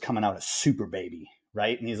Enzo's coming out a super baby,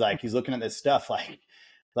 right? And he's looking at this stuff like,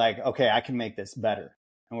 okay, I can make this better.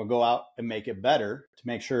 And we'll go out and make it better to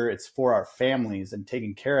make sure it's for our families and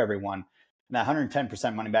taking care of everyone. And that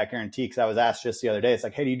 110% money back guarantee, because I was asked just the other day, it's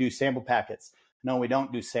like, hey, do you do sample packets? No, we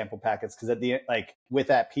don't do sample packets, because at the end, like with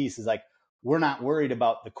that piece is like, we're not worried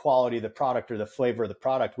about the quality of the product or the flavor of the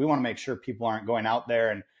product. We want to make sure people aren't going out there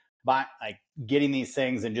and getting these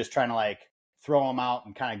things and just trying to like throw them out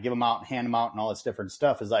and kind of give them out and hand them out and all this different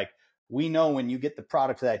stuff. Is like, we know when you get the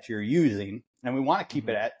product that you're using, and we want to keep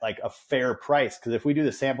it at like a fair price. Because if we do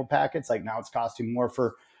the sample packets, like now it's costing more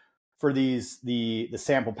for the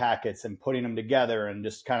sample packets and putting them together, and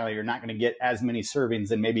just kind of like, you're not going to get as many servings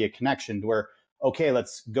and maybe a connection to where, okay,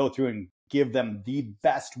 let's go through and give them the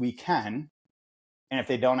best we can. And if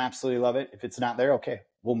they don't absolutely love it, if it's not there, okay,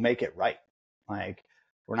 we'll make it right. Like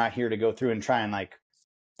we're not here to go through and try and like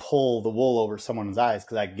pull the wool over someone's eyes,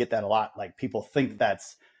 because I get that a lot. Like people think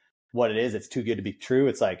that's what it is. It's too good to be true.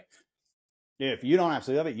 It's like, if you don't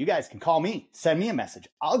absolutely love it, you guys can call me, send me a message.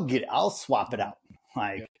 I'll swap it out.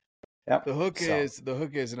 Like, yep. The hook is,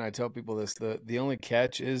 and I tell people this, the only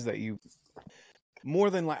catch is that you,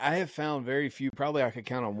 more than like, I have found very few, probably I could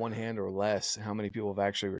count on one hand or less how many people have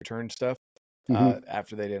actually returned stuff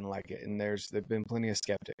after they didn't like it. And there've been plenty of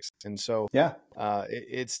skeptics. And so, yeah,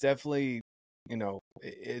 it's definitely,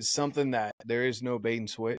 it's something that there is no bait and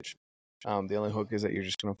switch. The only hook is that you're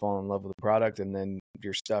just going to fall in love with the product, and then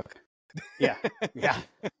you're stuck. yeah,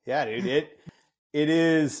 dude. It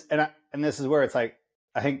is. And this is where it's like,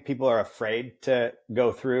 I think people are afraid to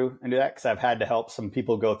go through and do that, because I've had to help some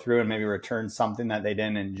people go through and maybe return something that they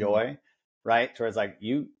didn't enjoy, right? So it's like,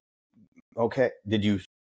 okay, did you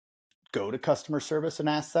go to customer service and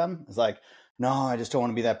ask them? It's like, no, I just don't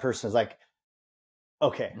want to be that person. It's like,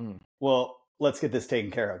 okay, well, let's get this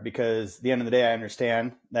taken care of, because at the end of the day, I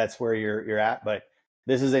understand that's where you're at, but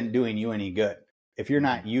this isn't doing you any good. If you're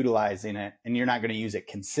not utilizing it and you're not going to use it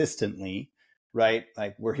consistently, right?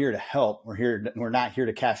 Like we're here to help. We're not here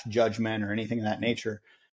to cast judgment or anything of that nature.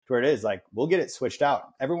 To where it is like, we'll get it switched out.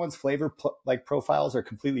 Everyone's flavor profiles are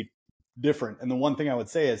completely different. And the one thing I would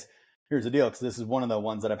say is, here's the deal, because this is one of the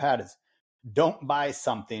ones that I've had, is don't buy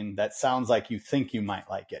something that sounds like you think you might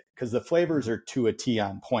like it, because the flavors are to a T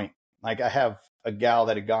on point. Like I have a gal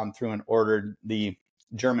that had gone through and ordered the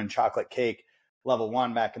German chocolate cake level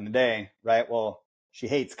 1 back in the day, right? Well, she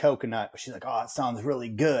hates coconut, but she's like, oh, it sounds really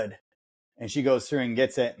good. And she goes through and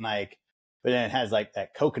gets it, and like, but then it has like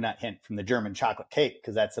that coconut hint from the German chocolate cake,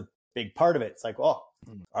 because that's a big part of it. It's like, well,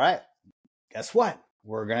 all right, guess what?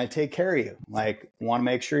 We're going to take care of you. Like, want to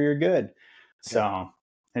make sure you're good. So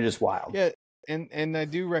They're just wild. Yeah. And I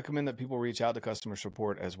do recommend that people reach out to customer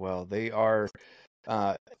support as well. They are,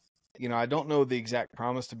 I don't know the exact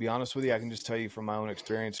promise, to be honest with you. I can just tell you from my own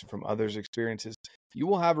experience and from others' experiences, you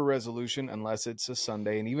will have a resolution unless it's a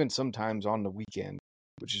Sunday and even sometimes on the weekend,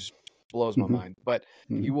 which just blows my mind. But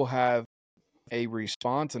you will have a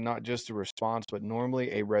response, and not just a response, but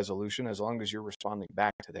normally a resolution, as long as you're responding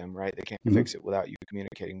back to them, right? They can't fix it without you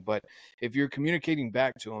communicating. But if you're communicating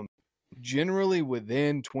back to them, generally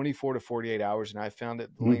within 24 to 48 hours, and I found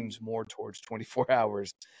it leans more towards 24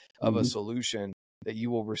 hours of a solution that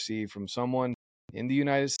you will receive from someone in the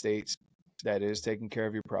United States that is taking care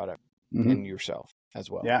of your product and yourself as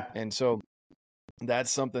well. Yeah. And so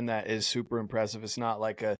that's something that is super impressive. It's not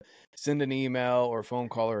like a send an email or a phone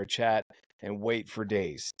call or a chat and wait for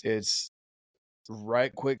days. It's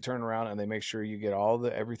right quick turnaround, and they make sure you get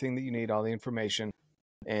everything that you need, all the information,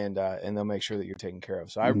 and they'll make sure that you're taken care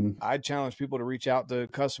of. So I challenge people to reach out to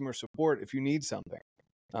customer support if you need something,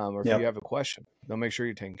 or if you have a question. They'll make sure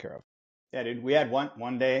you're taken care of. Yeah, dude. We had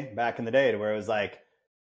one day back in the day where it was like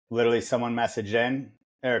literally someone messaged in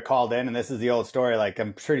or called in, and this is the old story. Like,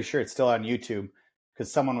 I'm pretty sure it's still on YouTube, because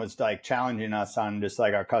someone was like challenging us on just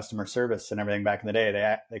like our customer service and everything back in the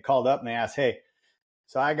day. They called up and they asked, "Hey,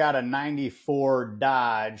 so I got a 94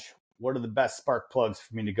 Dodge. What are the best spark plugs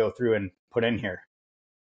for me to go through and put in here?"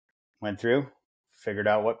 Went through, figured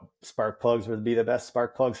out what spark plugs would be the best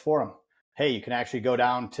spark plugs for them. Hey, you can actually go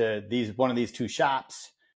down to one of these two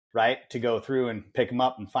shops, right, to go through and pick them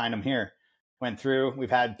up and find them here. Went through. We've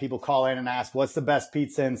had people call in and ask, "What's the best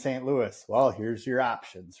pizza in St. Louis?" Well, here's your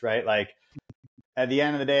options, right? Like, at the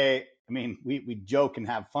end of the day, I mean, we joke and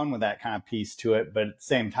have fun with that kind of piece to it, but at the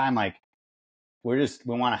same time, like, we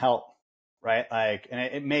want to help, right? Like, and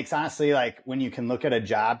it makes, honestly, like, when you can look at a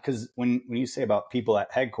job, because when you say about people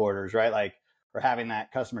at headquarters, right, like, or having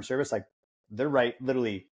that customer service, like, they're right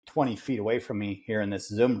literally 20 feet away from me here in this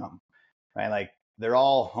Zoom room, right? Like, they're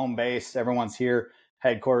all home based, everyone's here.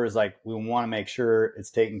 Headquarters, like, we want to make sure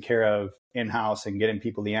it's taken care of in-house and getting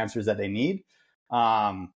people the answers that they need.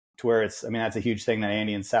 To where it's, I mean, that's a huge thing that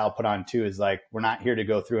Andy and Sal put on too, is like, we're not here to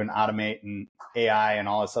go through and automate and AI and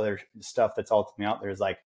all this other stuff that's ultimately out there. Is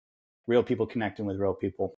like real people connecting with real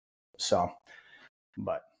people. So,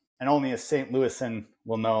 and only a St. Louisan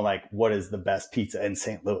will know like what is the best pizza in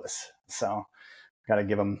St. Louis. So got to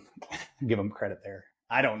give them credit there.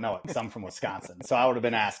 I don't know it because I'm from Wisconsin. So I would have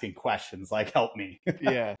been asking questions like, help me.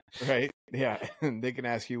 Yeah, right. Yeah. They can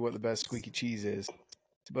ask you what the best squeaky cheese is.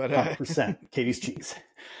 But 100% Katie's cheese.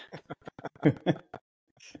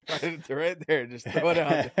 right there, just throw it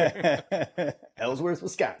out there. Ellsworth,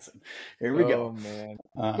 Wisconsin. Here we go. Oh man.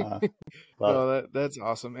 No, that's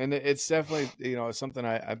awesome. And it's definitely, it's something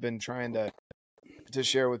I've been trying to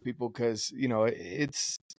share with people, because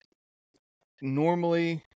it's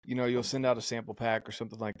normally, you'll send out a sample pack or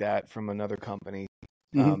something like that from another company,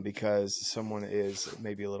 because someone is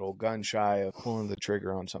maybe a little gun shy of pulling the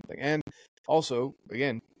trigger on something. And also,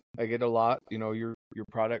 again, I get a lot, your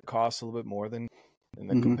product costs a little bit more than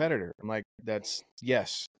the competitor. I'm like, that's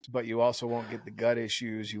yes, but you also won't get the gut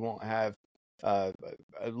issues. You won't have a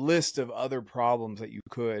list of other problems that you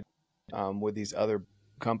could with these other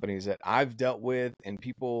companies that I've dealt with, and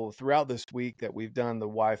people throughout this week that we've done the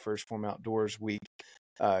Why First Form Outdoors week.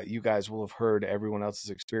 You guys will have heard everyone else's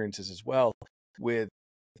experiences as well with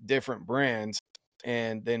different brands,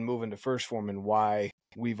 and then moving to First Form and why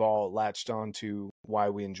we've all latched on to why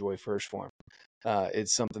we enjoy First Form.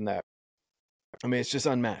 It's something that, I mean, it's just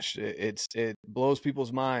unmatched. It blows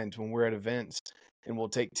people's minds when we're at events and we'll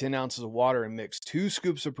take 10 ounces of water and mix 2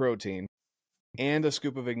 scoops of protein and a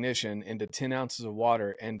scoop of ignition into 10 ounces of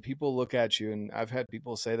water. And people look at you, and I've had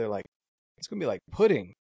people say, they're like, it's going to be like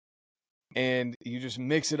pudding. And you just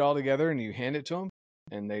mix it all together and you hand it to them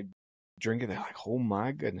and they drink it. They're like, oh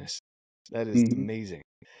my goodness, that is amazing.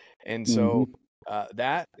 And so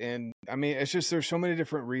that, and I mean, it's just, there's so many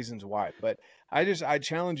different reasons why, but I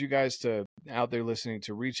challenge you guys to out there listening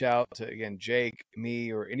to reach out to, again, Jake,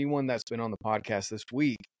 me, or anyone that's been on the podcast this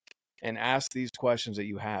week and ask these questions that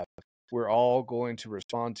you have. We're all going to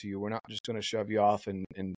respond to you. We're not just going to shove you off and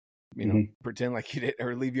pretend like you did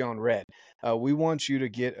or leave you on red. We want you to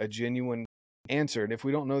get a genuine answer. And if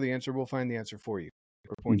we don't know the answer, we'll find the answer for you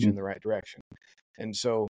or point you in the right direction. And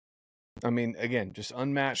so, I mean, again, just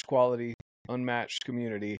unmatched quality, unmatched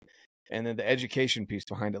community, and then the education piece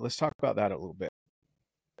behind it. Let's talk about that a little bit.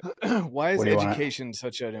 Why is education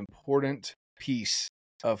such an important piece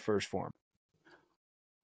of First Form?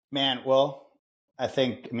 Man, well, I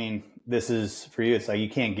mean, this is for you. It's like, you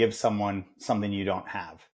can't give someone something you don't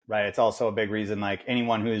have, right? It's also a big reason, like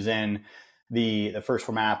anyone who's in the First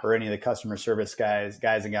Form app or any of the customer service guys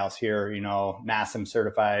and gals here, NASM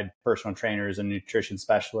certified personal trainers and nutrition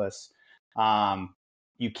specialists,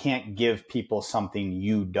 you can't give people something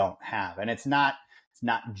you don't have. And it's not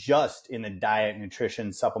just in the diet, nutrition,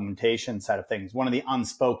 supplementation side of things. One of the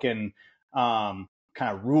unspoken kind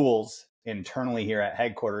of rules internally here at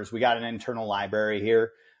headquarters, we got an internal library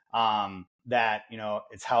here that,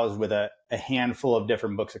 it's housed with a handful of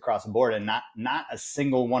different books across the board, and not a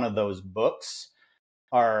single one of those books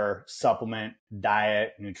are supplement,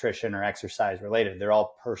 diet, nutrition, or exercise related. They're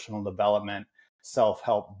all personal development,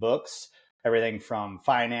 self-help books, everything from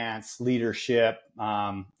finance, leadership,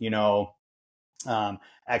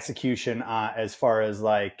 execution, as far as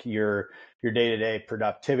like your day-to-day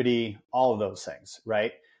productivity, all of those things,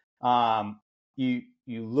 right?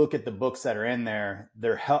 You look at the books that are in there,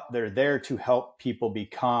 they're there to help people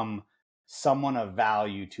become someone of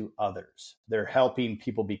value to others. They're helping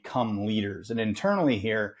people become leaders. And internally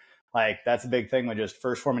here, like that's a big thing with just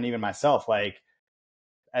First Form and even myself, like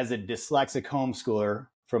as a dyslexic homeschooler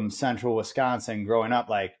from central Wisconsin growing up,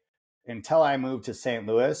 like until I moved to St.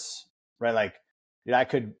 Louis, right? Like dude,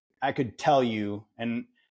 I could tell you, and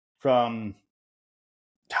from,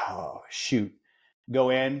 go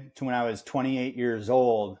in to when I was 28 years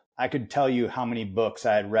old, I could tell you how many books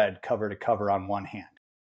I had read cover to cover on one hand,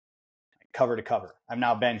 cover to cover. I've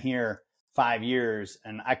now been here 5 years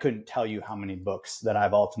and I couldn't tell you how many books that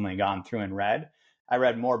I've ultimately gone through and read. I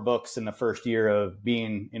read more books in the first year of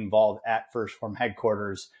being involved at First Form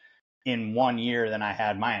headquarters in 1 year than I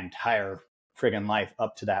had my entire friggin' life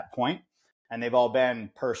up to that point. And they've all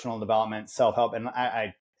been personal development, self-help. And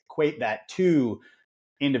I equate that to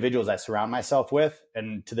individuals I surround myself with.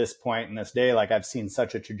 And to this point in this day, like I've seen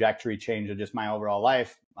such a trajectory change of just my overall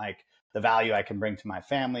life, like the value I can bring to my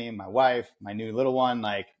family, my wife, my new little one,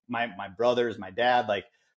 like my brothers, my dad, like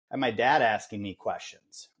I have my dad asking me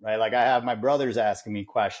questions, right? Like I have my brothers asking me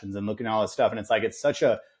questions and looking at all this stuff. And it's like, it's such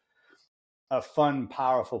a fun,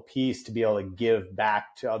 powerful piece to be able to give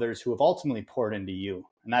back to others who have ultimately poured into you.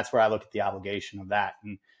 And that's where I look at the obligation of that.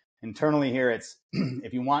 And internally here, it's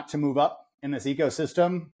if you want to move up in this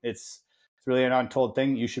ecosystem, it's really an untold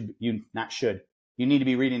thing. You need to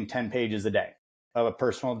be reading 10 pages a day of a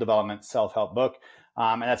personal development self-help book.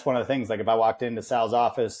 And that's one of the things, like if I walked into Sal's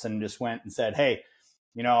office and just went and said, hey,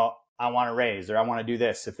 I want to raise, or I want to do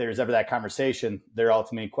this. If there's ever that conversation, their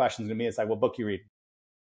ultimate question is going to be, it's like, what book you read?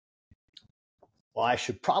 Well, I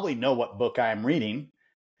should probably know what book I'm reading.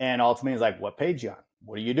 And ultimately it's like, what page you on?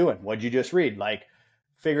 What are you doing? What'd you just read? Like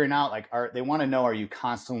figuring out, like, they want to know, are you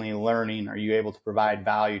constantly learning? Are you able to provide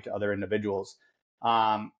value to other individuals?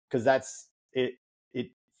 Because that's, it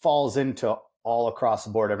falls into all across the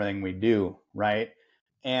board, everything we do. Right.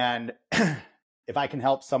 And if I can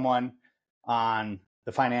help someone on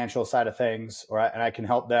the financial side of things, and I can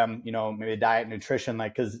help them, maybe diet and nutrition,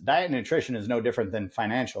 like, cause diet and nutrition is no different than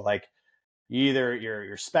financial. Like either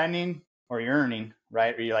you're spending or you're earning,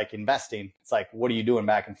 right? Or you're like investing. It's like, what are you doing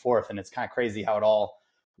back and forth? And it's kind of crazy how it all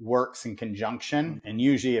works in conjunction. And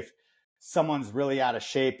usually if someone's really out of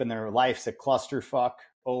shape and their life's a clusterfuck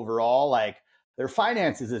overall, like their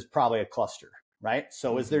finances is probably a cluster, right?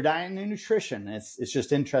 So is their diet and nutrition. It's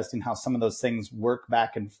just interesting how some of those things work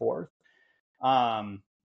back and forth.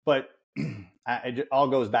 But it all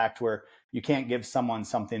goes back to where you can't give someone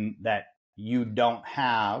something that you don't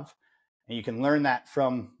have. And you can learn that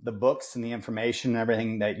from the books and the information and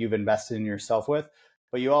everything that you've invested in yourself with.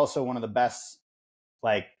 But you also, one of the best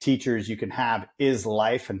like teachers you can have is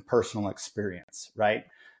life and personal experience, right?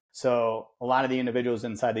 So a lot of the individuals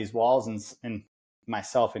inside these walls, and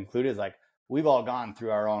myself included, is like, we've all gone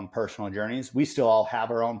through our own personal journeys. We still all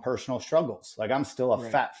have our own personal struggles. Like I'm still a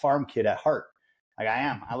fat farm kid at heart. Like I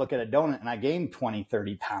am. I look at a donut and I gain 20,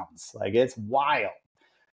 30 pounds. Like it's wild.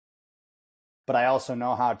 But I also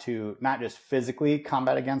know how to not just physically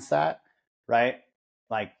combat against that, right?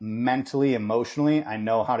 Like mentally, emotionally, I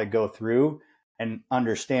know how to go through and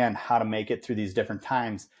understand how to make it through these different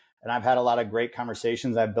times. And I've had a lot of great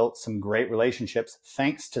conversations. I've built some great relationships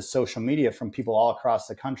thanks to social media from people all across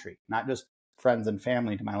the country, not just friends and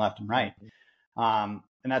family to my left and right. And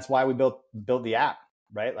that's why we built the app,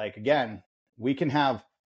 right? Like, again, we can have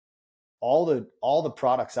all the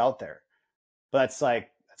products out there, but that's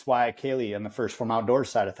why Kaylee on the First Form Outdoors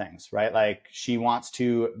side of things, right? Like she wants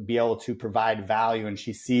to be able to provide value, and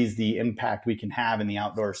she sees the impact we can have in the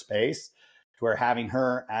outdoor space, to where having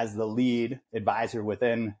her as the lead advisor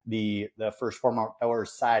within the First Form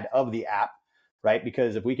Outdoors side of the app, right?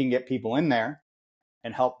 Because if we can get people in there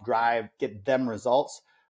and help get them results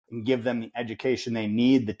and give them the education they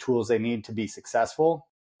need, the tools they need to be successful,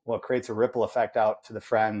 well, it creates a ripple effect out to the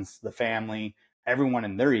friends, the family, everyone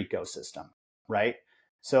in their ecosystem, right?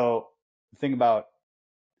 So think about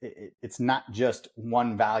it's not just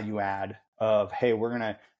one value add of, hey, we're going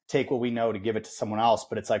to take what we know to give it to someone else,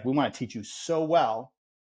 but it's like, we want to teach you so well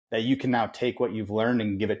that you can now take what you've learned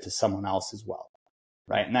and give it to someone else as well,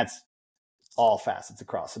 right? And that's all facets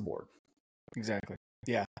across the board. Exactly.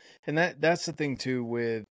 Yeah. And that's the thing too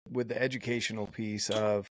with the educational piece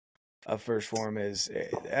of First Phorm is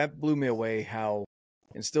that blew me away how,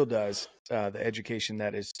 and still does, the education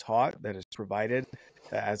that is taught, that is provided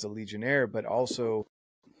as a Legionnaire, but also,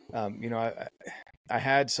 I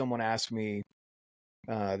had someone ask me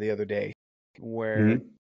the other day where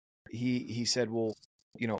he said, well,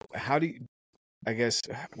 how do you, I guess,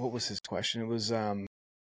 what was his question? It was,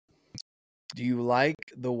 do you like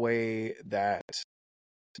the way that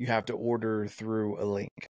you have to order through a link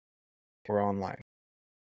or online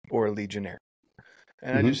or a Legionnaire?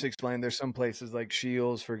 And I just explained there's some places like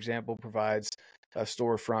Shields, for example, provides a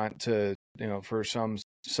storefront to, for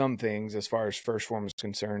some things as far as First Phorm is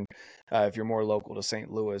concerned. If you're more local to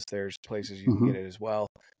St. Louis, there's places you can get it as well.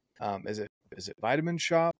 Is it Vitamin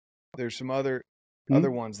Shop? There's some other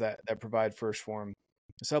ones that provide First Phorm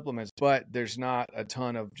supplements, but there's not a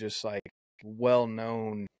ton of just like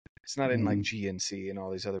well-known. It's not in like GNC and all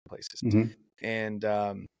these other places.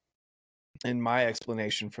 And my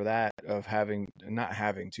explanation for that of not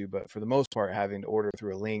having to, but for the most part, having to order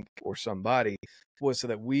through a link or somebody was so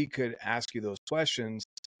that we could ask you those questions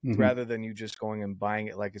rather than you just going and buying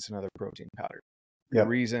it like it's another protein powder. The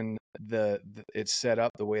reason it's set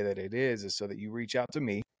up the way that it is so that you reach out to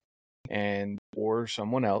me or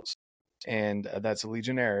someone else, and that's a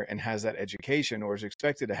Legionnaire and has that education or is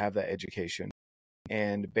expected to have that education.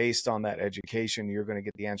 And based on that education, you're going to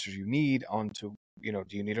get the answers you need onto, do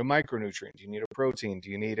you need a micronutrient? Do you need a protein?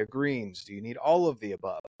 Do you need a greens? Do you need all of the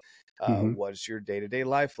above? What's your day-to-day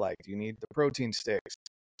life like? Do you need the protein sticks?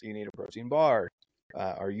 Do you need a protein bar?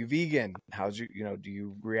 Are you vegan? Do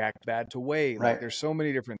you react bad to whey? Right. Like there's so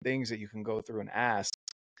many different things that you can go through and ask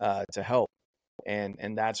to help.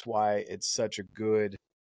 And that's why it's such a good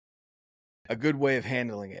way of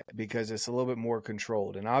handling it, because it's a little bit more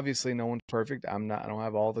controlled. And obviously no one's perfect. I don't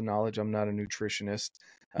have all the knowledge. I'm not a nutritionist,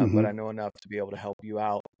 but I know enough to be able to help you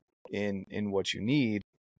out in what you need,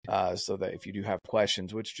 so that if you do have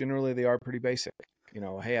questions, which generally they are pretty basic,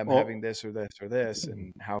 hey, I'm having this or this or this,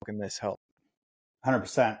 and how can this help?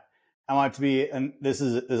 100%. I want it to be, and this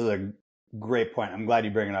is a great point. I'm glad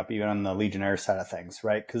you bring it up, even on the Legionnaire side of things,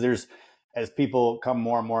 right? Because as people come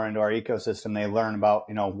more and more into our ecosystem, they learn about,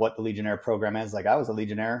 what the Legionnaire program is. Like I was a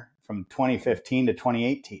Legionnaire from 2015 to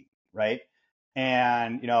 2018, right?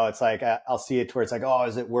 And, it's like, I'll see it where it's like, oh,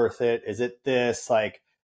 is it worth it? Is it this? Like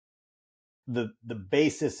the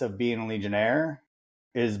basis of being a Legionnaire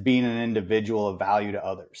is being an individual of value to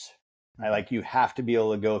others, right? Like you have to be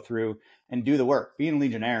able to go through and do the work. Being a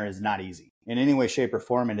Legionnaire is not easy in any way, shape, or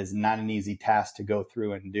form. It is not an easy task to go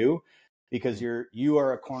through and do, because you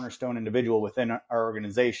are a cornerstone individual within our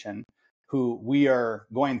organization who we are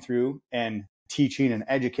going through and teaching and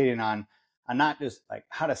educating on not just like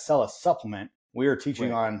how to sell a supplement. We are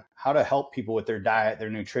teaching on how to help people with their diet, their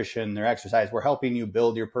nutrition, their exercise. We're helping you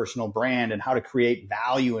build your personal brand and how to create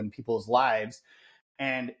value in people's lives.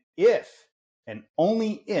 And if, and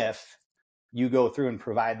only if, you go through and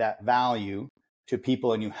provide that value to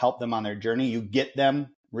people and you help them on their journey, you get them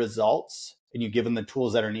results and you give them the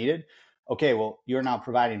tools that are needed. Okay, well, you're now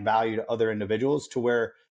providing value to other individuals to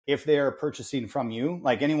where if they are purchasing from you,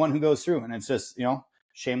 like anyone who goes through, and it's just,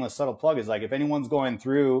 shameless subtle plug is like, if anyone's going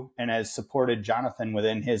through and has supported Jonathan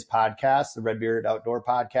within his podcast, the Red Bearded Outdoor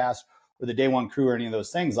podcast, or the Day One Crew, or any of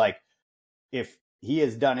those things, like if he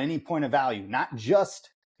has done any point of value, not just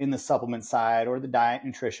in the supplement side or the diet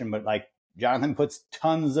nutrition, but like Jonathan puts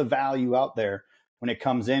tons of value out there when it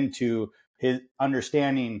comes into his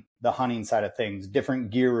understanding the hunting side of things, different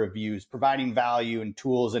gear reviews, providing value and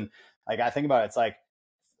tools. And like, I think about it, it's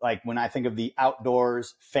like when I think of the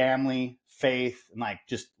outdoors, family, faith, and like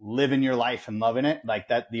just living your life and loving it, like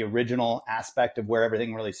that, the original aspect of where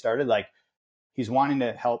everything really started, like he's wanting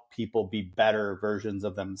to help people be better versions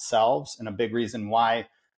of themselves. And a big reason why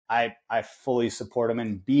I fully support him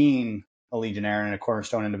in being a Legionnaire and a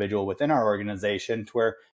cornerstone individual within our organization, to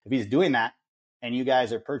where if he's doing that and you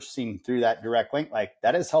guys are purchasing through that direct link, like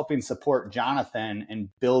that is helping support Jonathan and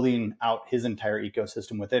building out his entire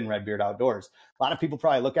ecosystem within Red Beard Outdoors. A lot of people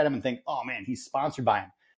probably look at him and think, oh man, he's sponsored by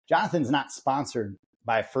him. Jonathan's not sponsored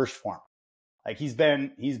by First Phorm. Like he's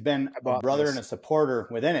been a brother and a supporter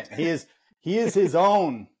within it. He is his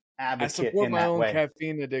own advocate. I support in my that own way.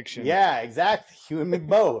 caffeine addiction. Yeah, exactly. You and me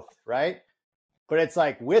both, right? But it's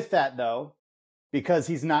like with that though, because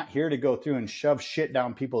he's not here to go through and shove shit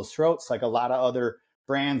down people's throats like a lot of other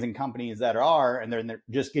brands and companies that are, and they're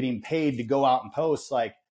just getting paid to go out and post.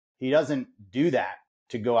 Like he doesn't do that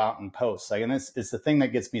to go out and post. Like, and this is the thing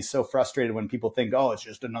that gets me so frustrated when people think, oh, it's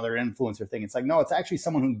just another influencer thing. It's like, no, it's actually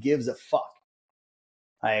someone who gives a fuck.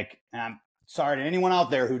 Like, and I'm sorry to anyone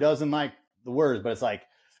out there who doesn't like the words, but it's like,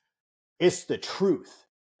 it's the truth.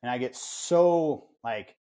 And I get so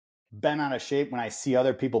like bent out of shape when I see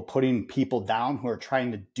other people putting people down who are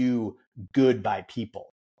trying to do good by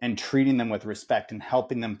people and treating them with respect and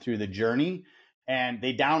helping them through the journey. And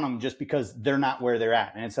they down them just because they're not where they're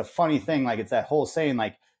at. And it's a funny thing. Like, it's that whole saying,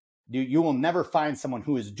 like, you will never find someone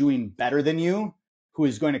who is doing better than you, who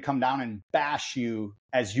is going to come down and bash you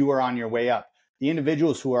as you are on your way up. The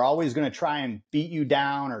individuals who are always going to try and beat you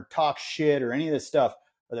down or talk shit or any of this stuff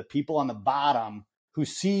are the people on the bottom who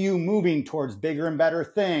see you moving towards bigger and better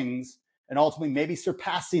things and ultimately maybe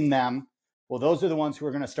surpassing them. Well, those are the ones who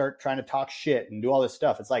are going to start trying to talk shit and do all this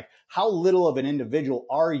stuff. It's like, how little of an individual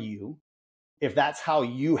are you if that's how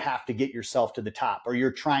you have to get yourself to the top, or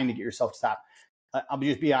you're trying to get yourself to the top? I'll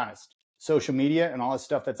just be honest. Social media and all this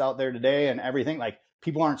stuff that's out there today and everything, like,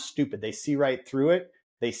 people aren't stupid. They see right through it.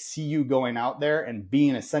 They see you going out there and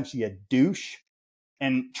being essentially a douche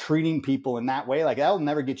and treating people in that way. Like, that'll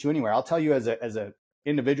never get you anywhere. I'll tell you, as a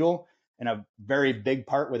individual and a very big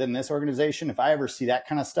part within this organization, if I ever see that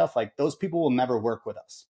kind of stuff, like, those people will never work with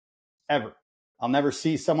us, ever. I'll never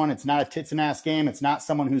see someone. It's not a tits and ass game. It's not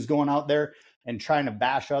someone who's going out there and trying to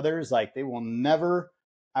bash others. Like, they will never,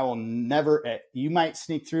 I will never, you might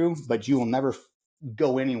sneak through, but you will never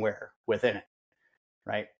go anywhere within it,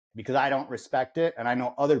 right? Because I don't respect it, and I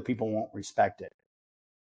know other people won't respect it.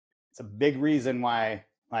 It's a big reason why,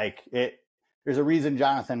 like, there's a reason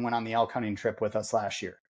Jonathan went on the elk hunting trip with us last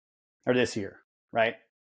year or this year, right?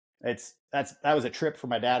 That was a trip for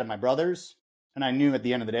my dad and my brothers. And I knew at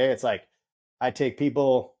the end of the day, it's like, I take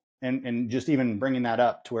people, and just even bringing that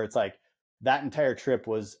up to where it's like, that entire trip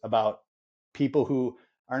was about people who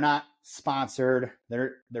are not sponsored.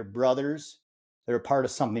 They're brothers. They're a part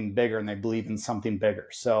of something bigger, and they believe in something bigger.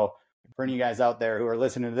 So for any of you guys out there who are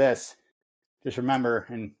listening to this, just remember,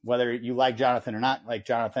 and whether you like Jonathan or not like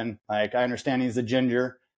Jonathan, like, I understand he's a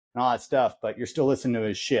ginger and all that stuff, but you're still listening to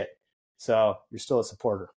his shit. So you're still a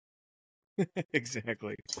supporter.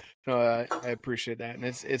 Exactly. No, I appreciate that. And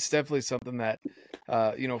it's definitely something that,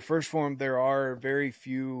 First Phorm, there are very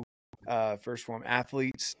few First Phorm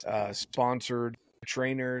athletes, sponsored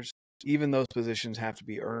trainers. Even those positions have to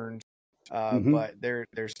be earned. But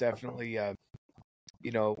there's definitely,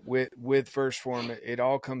 with First Phorm, it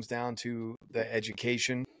all comes down to the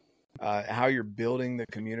education, how you're building the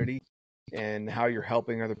community and how you're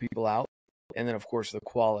helping other people out. And then, of course, the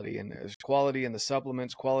quality. And there's quality in the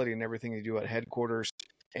supplements, quality in everything you do at headquarters.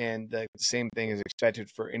 And the same thing is expected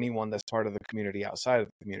for anyone that's part of the community outside of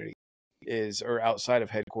the community or outside of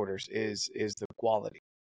headquarters is the quality.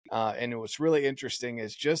 And what's really interesting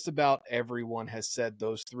is just about everyone has said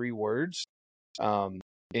those three words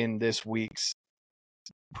in this week's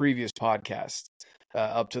previous podcast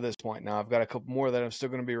up to this point. Now, I've got a couple more that I'm still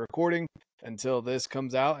going to be recording until this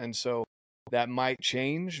comes out. And so that might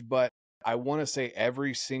change, but I want to say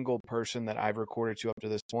every single person that I've recorded to up to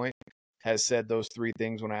this point has said those three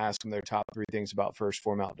things when I ask them their top three things about First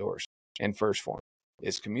Phorm Outdoors and First Phorm.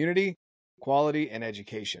 It's community, quality, and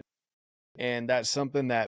education. And that's something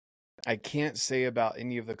that I can't say about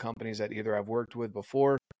any of the companies that either I've worked with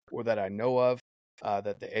before or that I know of,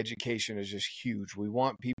 that the education is just huge. We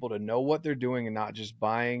want people to know what they're doing and not just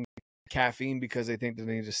buying caffeine because they think they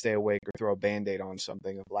need to stay awake or throw a Band-Aid on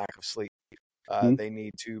something of lack of sleep. They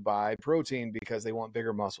need to buy protein because they want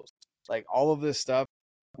bigger muscles. Like, all of this stuff,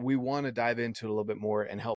 we want to dive into a little bit more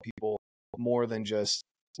and help people more than just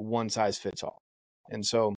one size fits all. And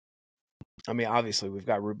so, I mean, obviously we've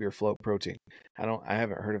got root beer float protein. I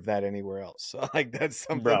haven't heard of that anywhere else. So, like, that's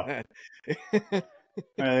something that I'm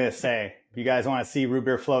going to say, if you guys want to see root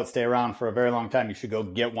beer float stay around for a very long time, you should go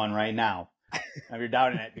get one right now. If you're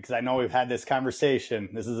doubting it, because I know we've had this conversation.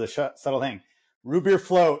 This is a subtle thing. Root beer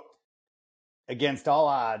float, against all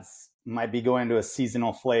odds, might be going to a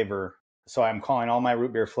seasonal flavor. So I'm calling all my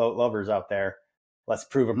root beer float lovers out there. Let's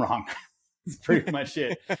prove them wrong. It's pretty much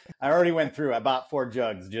it. I already went through. I bought 4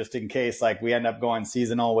 jugs just in case, like, we end up going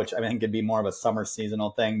seasonal, which I think could be more of a summer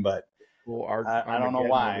seasonal thing. But I don't know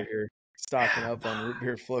why. Stocking up on root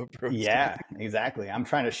beer float protein. Yeah, exactly. I'm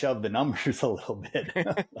trying to shove the numbers a little bit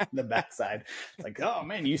on the backside. It's like, oh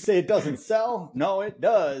man, you say it doesn't sell? No, it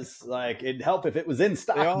does. Like, it'd help if it was in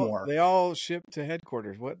stock more. They all ship to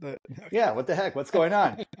headquarters. What the? Yeah, what the heck? What's going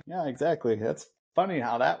on? Yeah, exactly. That's funny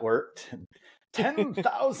how that worked.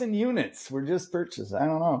 10,000 units were just purchased. I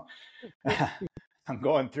don't know.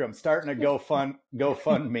 I'm starting a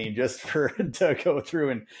GoFundMe just to go through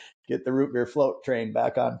and get the root beer float train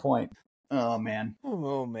back on point. Oh man.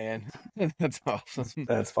 That's awesome.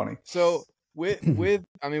 That's funny. So we've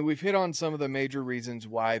hit on some of the major reasons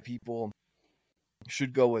why people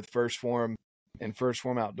should go with First Phorm and First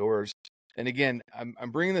Phorm Outdoors. And again,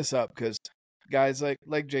 I'm bringing this up because guys,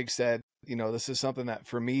 like Jake said, this is something that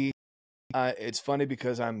for me, it's funny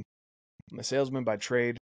because I'm a salesman by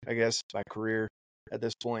trade, I guess, by career at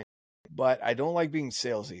this point. But I don't like being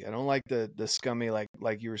salesy. I don't like the scummy, like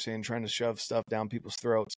you were saying, trying to shove stuff down people's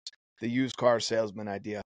throats. The used car salesman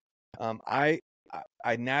idea. I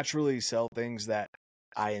naturally sell things that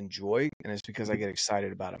I enjoy, and it's because I get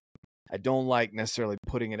excited about them. I don't like necessarily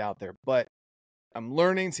putting it out there, but I'm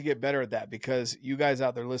learning to get better at that because you guys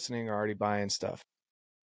out there listening are already buying stuff.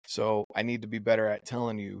 So I need to be better at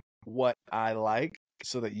telling you what I like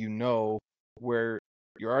so that you know where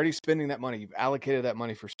you're already spending that money. You've allocated that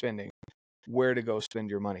money for spending, where to go spend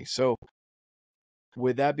your money. So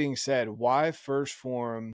with that being said, why First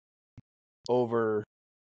Phorm over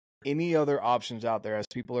any other options out there as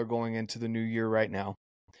people are going into the new year right now?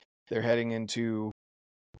 They're heading into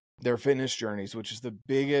their fitness journeys, which is the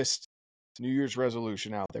biggest New Year's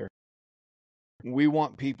resolution out there. We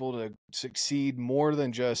want people to succeed more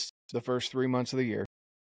than just the first 3 months of the year,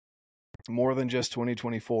 more than just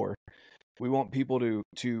 2024. We want people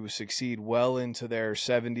to succeed well into their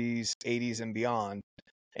 70s, 80s, and beyond,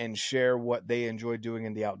 and share what they enjoy doing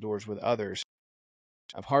in the outdoors with others.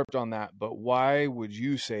 I've harped on that, but why would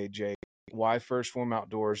you say, Jake, why First Phorm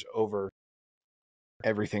Outdoors over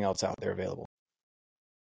everything else out there available?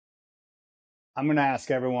 I'm going to ask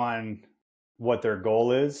everyone what their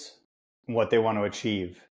goal is, what they want to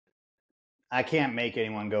achieve. I can't make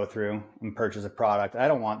anyone go through and purchase a product. I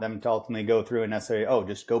don't want them to ultimately go through and necessarily,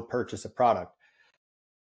 just go purchase a product.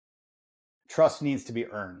 Trust needs to be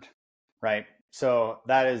earned, right? So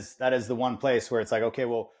that is the one place where it's like, okay,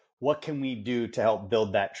 well, what can we do to help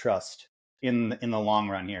build that trust in the long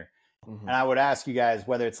run here? Mm-hmm. And I would ask you guys,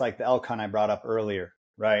 whether it's like the elk hunt I brought up earlier,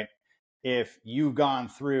 right? If you've gone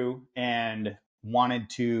through and wanted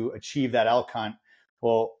to achieve that elk hunt,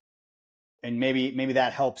 well, and maybe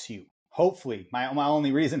that helps you. Hopefully, my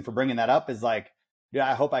only reason for bringing that up is like,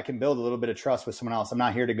 I hope I can build a little bit of trust with someone else. I'm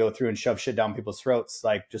not here to go through and shove shit down people's throats,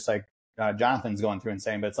 just like Jonathan's going through and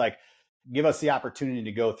saying, but it's like, give us the opportunity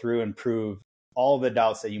to go through and prove all the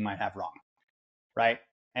doubts that you might have wrong, right?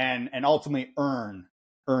 And ultimately earn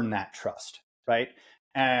that trust, right?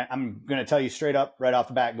 And I'm going to tell you straight up, right off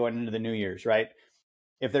the bat, going into the New Year's, right?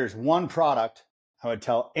 If there's one product I would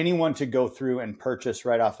tell anyone to go through and purchase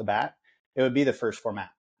right off the bat, it would be the First Phorm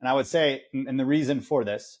app. And I would say, and the reason for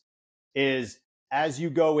this is as you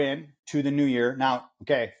go in to the new year, now,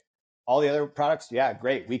 okay, all the other products, yeah,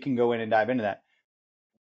 great. We can go in and dive into that.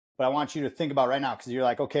 But I want you to think about right now, because you're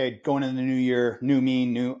like, okay, going into the new year, new me,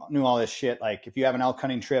 new all this shit. Like if you have an elk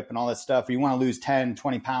hunting trip and all this stuff, or you want to lose 10,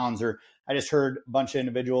 20 pounds, or I just heard a bunch of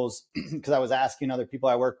individuals, because I was asking other people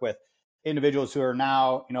I work with, individuals who are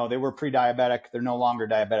now, they were pre-diabetic, they're no longer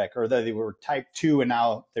diabetic, or they were type 2 and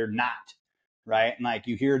now they're not, right? And like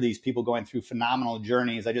you hear these people going through phenomenal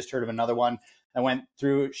journeys. I just heard of another one that went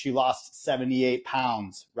through, she lost 78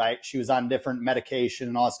 pounds, right? She was on different medication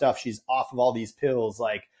and all that stuff. She's off of all these pills.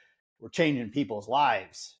 Like, we're changing people's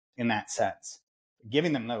lives in that sense,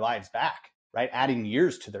 giving them their lives back, right? Adding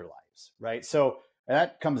years to their lives, right? So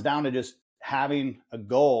that comes down to just having a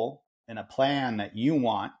goal and a plan that you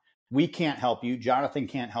want. We can't help you. Jonathan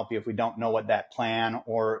can't help you if we don't know what that plan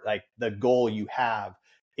or like the goal you have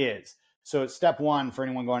is. So step one for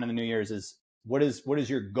anyone going to the New Year's is what is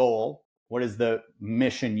your goal? What is the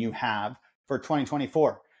mission you have for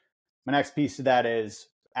 2024? My next piece of that is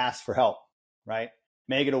ask for help, right?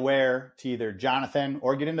 Make it aware to either Jonathan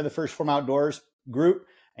or get into the First Phorm Outdoors group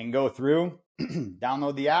and go through,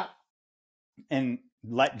 download the app and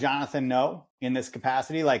let Jonathan know in this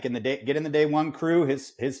capacity, like get in the day one crew,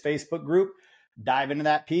 his Facebook group, dive into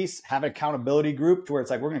that piece, have an accountability group to where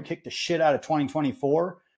it's like, we're going to kick the shit out of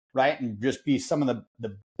 2024, right? And just be some of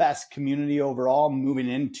the best community overall moving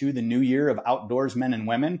into the new year of outdoors men and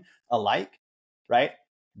women alike, right?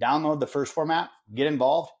 Download the First Phorm app, get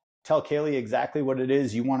involved. Tell Kaylee exactly what it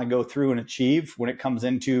is you want to go through and achieve when it comes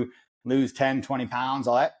into lose 10, 20 pounds,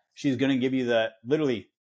 all that. She's going to give you literally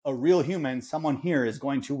a real human, someone here is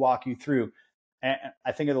going to walk you through. And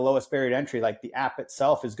I think of the lowest barrier to entry, like the app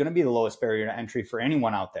itself is going to be the lowest barrier to entry for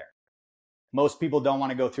anyone out there. Most people don't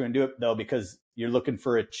want to go through and do it though, because you're looking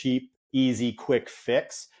for a cheap, easy, quick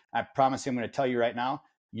fix. I promise you, I'm going to tell you right now,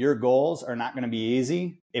 your goals are not going to be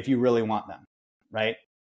easy if you really want them. right?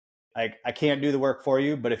 Like, I can't do the work for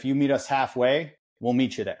you, but if you meet us halfway, we'll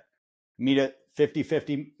meet you there. Meet at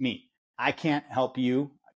 50-50 meet. I can't help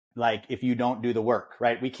you, like, if you don't do the work,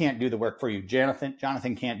 right? We can't do the work for you.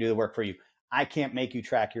 Jonathan can't do the work for you. I can't make you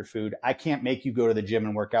track your food. I can't make you go to the gym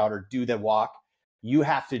and work out or do the walk. You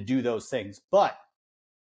have to do those things. But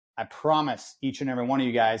I promise each and every one of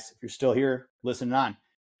you guys, if you're still here listening on,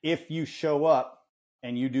 if you show up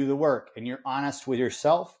and you do the work and you're honest with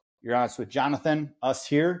yourself, you're honest with Jonathan, us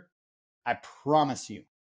here, I promise you,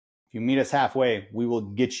 if you meet us halfway, we will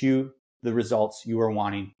get you the results you are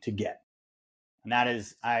wanting to get. And that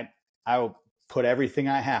is, I will put everything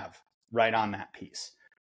I have right on that piece.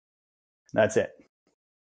 That's it.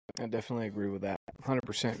 I definitely agree with that.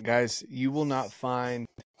 100%. Guys, you will not find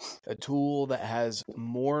a tool that has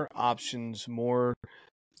more options, more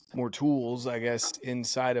tools, I guess,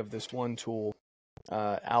 inside of this one tool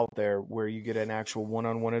out there, where you get an actual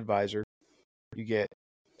one-on-one advisor. You get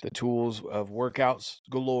the tools of workouts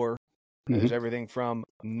galore. There's everything from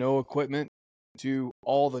no equipment to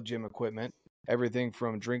all the gym equipment, everything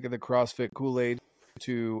from drinking the CrossFit Kool-Aid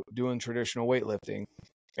to doing traditional weightlifting,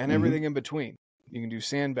 and everything in between. You can do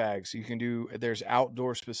sandbags. There's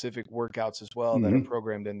outdoor specific workouts as well that are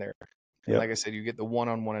programmed in there. And like I said, you get the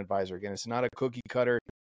one-on-one advisor. Again, it's not a cookie cutter.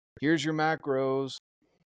 Here's your macros.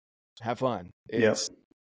 Have fun. It's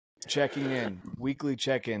checking in, weekly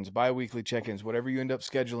check-ins, bi-weekly check-ins, whatever you end up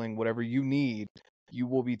scheduling, whatever you need, you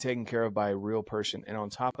will be taken care of by a real person. And on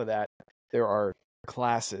top of that, there are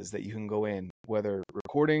classes that you can go in, whether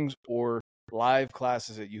recordings or live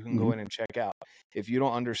classes that you can go in and check out. If you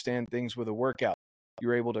don't understand things with a workout,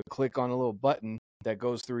 you're able to click on a little button that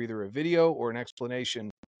goes through either a video or an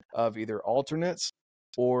explanation of either alternates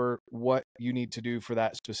or what you need to do for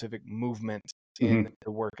that specific movement in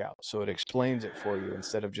the workout. So it explains it for you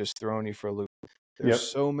instead of just throwing you for a loop. There's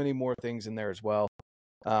so many more things in there as well.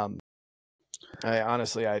 I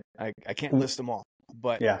honestly can't list them all,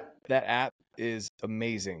 but that app is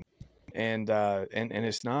amazing. And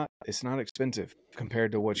it's not expensive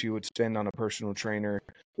compared to what you would spend on a personal trainer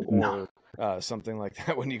or something like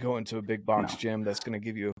that when you go into a big box gym that's going to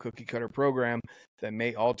give you a cookie cutter program that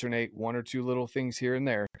may alternate one or two little things here and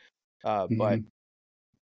there. But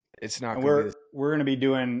it's not going to be we're going to be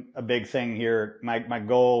doing a big thing here. My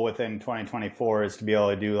goal within 2024 is to be able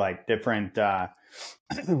to do like different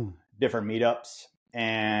different meetups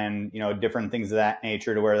and, you know, different things of that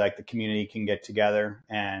nature, to where like the community can get together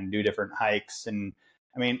and do different hikes. And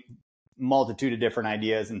I mean, multitude of different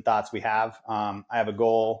ideas and thoughts we have. I have a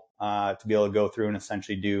goal to be able to go through and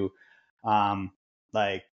essentially do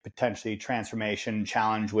like potentially transformation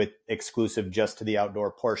challenge with exclusive just to the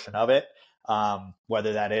outdoor portion of it.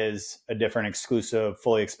 Whether that is a different exclusive,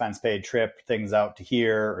 fully expense paid trip, things out to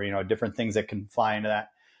here, or, you know, different things that can fly into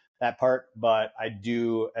that part. But I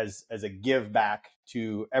do as a give back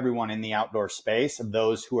to everyone in the outdoor space, of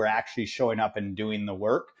those who are actually showing up and doing the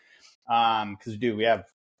work. Because we have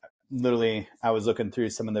literally, I was looking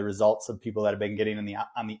through some of the results of people that have been getting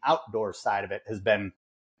on the outdoor side of it, has been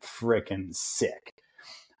freaking sick.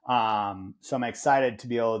 So I'm excited to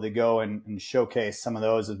be able to go and showcase some of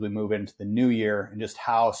those as we move into the new year, and just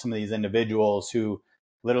how some of these individuals who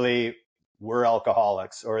literally were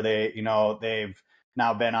alcoholics, or they've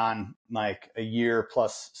now been on like a year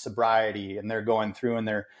plus sobriety, and they're going through and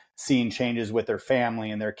they're seeing changes with their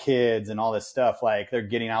family and their kids and all this stuff. Like, they're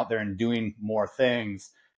getting out there and doing more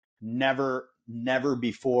things never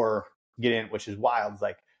before getting, which is wild.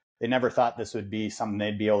 Like, they never thought this would be something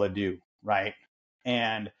they'd be able to do. Right.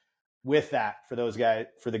 And with that, for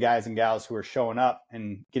the guys and gals who are showing up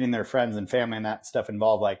and getting their friends and family and that stuff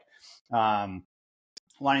involved, like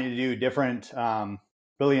wanting to do different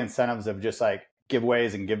really incentives of just like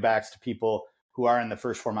giveaways and givebacks to people who are in the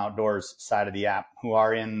First Phorm Outdoors side of the app, who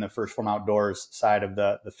are in the First Phorm Outdoors side of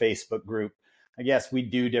the Facebook group. I guess we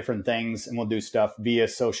do different things, and we'll do stuff via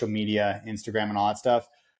social media, Instagram and all that stuff.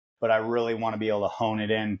 But I really want to be able to hone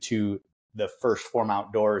it into the First Phorm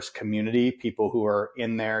Outdoors community, people who are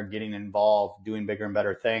in there getting involved, doing bigger and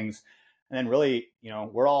better things. And then really, you know,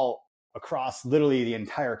 we're all across literally the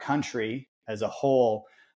entire country as a whole.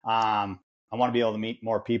 I want to be able to meet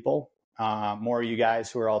more people, more of you guys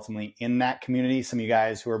who are ultimately in that community, some of you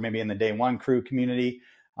guys who are maybe in the day one crew community,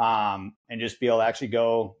 and just be able to actually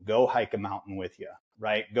go hike a mountain with you,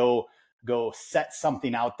 right? Go set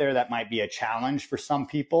something out there that might be a challenge for some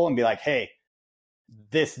people, and be like, hey,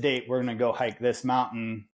 this date, we're going to go hike this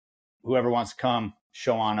mountain. Whoever wants to come,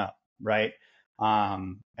 show on up, right?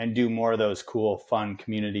 And do more of those cool, fun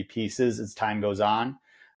community pieces as time goes on.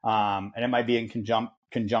 And it might be in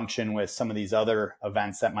conjunction with some of these other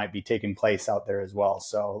events that might be taking place out there as well.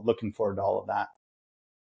 So looking forward to all of that.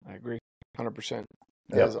 I agree 100%.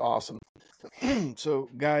 That Yep. is awesome. So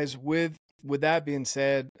guys, with that being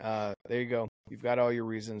said, there you go. You've got all your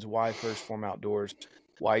reasons why First Form Outdoors,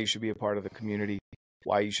 why you should be a part of the community,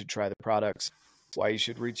 why you should try the products, why you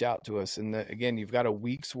should reach out to us. And again, you've got a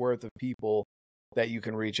week's worth of people that you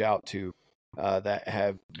can reach out to that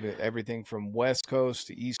have everything from West Coast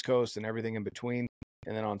to East Coast and everything in between.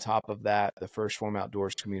 And then on top of that, the First Form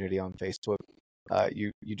Outdoors community on Facebook.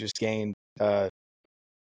 You just gained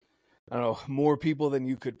I don't know, more people than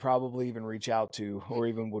you could probably even reach out to or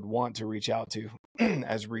even would want to reach out to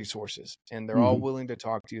as resources. And they're all willing to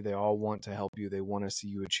talk to you. They all want to help you. They want to see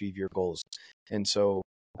you achieve your goals. And so,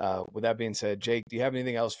 with that being said, Jake, do you have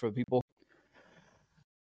anything else for the people?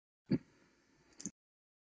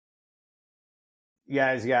 You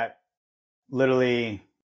guys got literally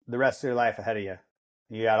the rest of your life ahead of you.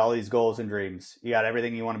 You got all these goals and dreams. You got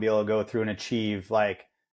everything you want to be able to go through and achieve. Like,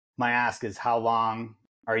 my ask is, how long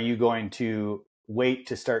are you going to wait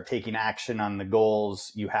to start taking action on the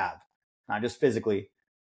goals you have? Not just physically,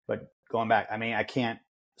 but going back. I mean, I can't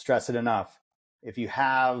stress it enough. If you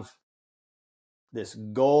have this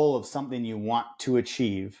goal of something you want to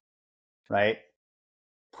achieve, right?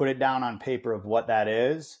 Put it down on paper of what that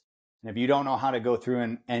is. And if you don't know how to go through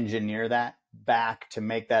and engineer that back to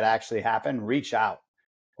make that actually happen, reach out.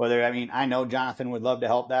 I know Jonathan would love to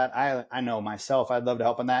help that. I know myself, I'd love to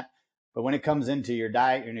help on that. But when it comes into your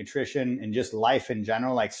diet, your nutrition, and just life in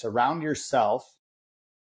general, like, surround yourself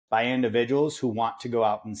by individuals who want to go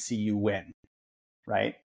out and see you win,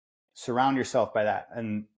 right? Surround yourself by that.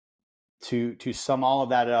 And to sum all of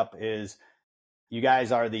that up is, you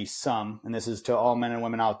guys are the sum, and this is to all men and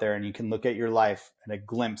women out there, and you can look at your life and a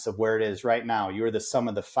glimpse of where it is right now. You're the sum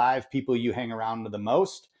of the 5 people you hang around with the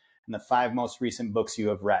most and the 5 most recent books you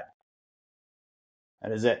have read.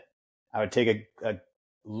 That is it. I would take a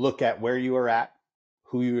look at where you are at,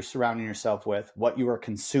 who you're surrounding yourself with, what you are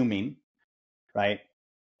consuming, right?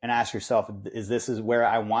 And ask yourself, is this where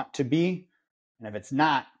I want to be? And if it's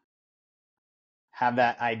not, have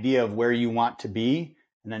that idea of where you want to be,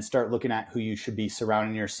 and then start looking at who you should be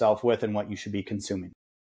surrounding yourself with and what you should be consuming.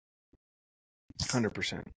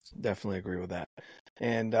 100%. Definitely agree with that.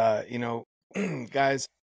 And, guys,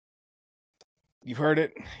 you've heard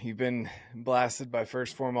it. You've been blasted by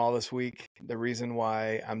First Form all this week. The reason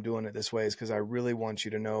why I'm doing it this way is because I really want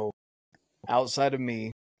you to know, outside of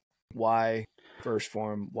me, why First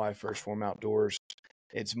Form Outdoors.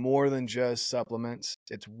 It's more than just supplements.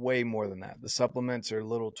 It's way more than that. The supplements are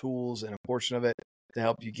little tools and a portion of it to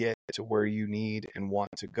help you get to where you need and want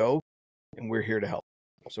to go. And we're here to help.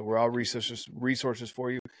 So we're all resources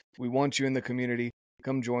for you. We want you in the community.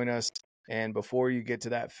 Come join us. And before you get to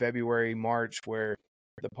that February, March, where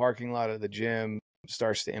the parking lot of the gym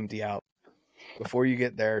starts to empty out, before you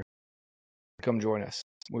get there, come join us.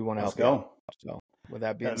 We want to help you out. So with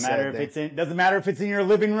that being said, doesn't matter if it's in your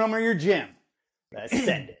living room or your gym. Let's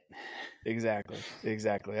send it. Exactly.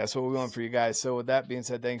 That's what we want for you guys. So with that being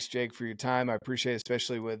said, thanks, Jake, for your time. I appreciate it,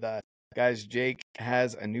 especially with guys. Jake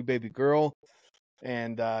has a new baby girl,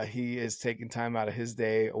 and he is taking time out of his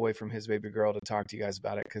day away from his baby girl to talk to you guys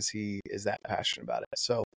about it because he is that passionate about it.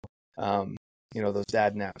 So, those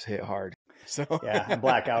dad naps hit hard. So yeah, I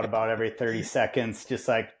black out about every 30 seconds, just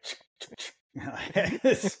like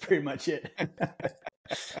this is pretty much it.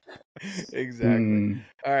 Exactly.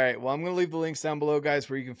 All right. Well, I'm going to leave the links down below, guys,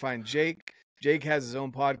 where you can find Jake. Jake has his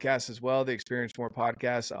own podcast as well, the Experience More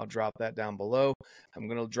podcast. I'll drop that down below. I'm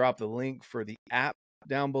going to drop the link for the app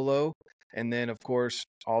down below. And then, of course,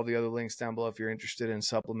 all the other links down below, if you're interested in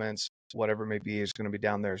supplements, whatever it may be, is going to be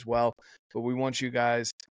down there as well. But we want you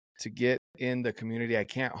guys to get in the community. I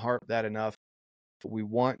can't harp that enough. But we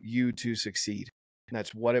want you to succeed. And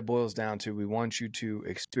that's what it boils down to. We want you to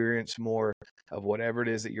experience more of whatever it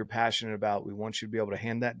is that you're passionate about. We want you to be able to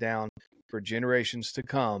hand that down for generations to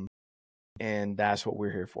come. And that's what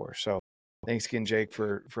we're here for. So thanks again, Jake,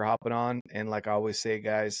 for hopping on. And like I always say,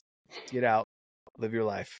 guys, get out, live your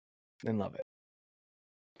life, and love it.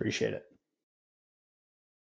 Appreciate it.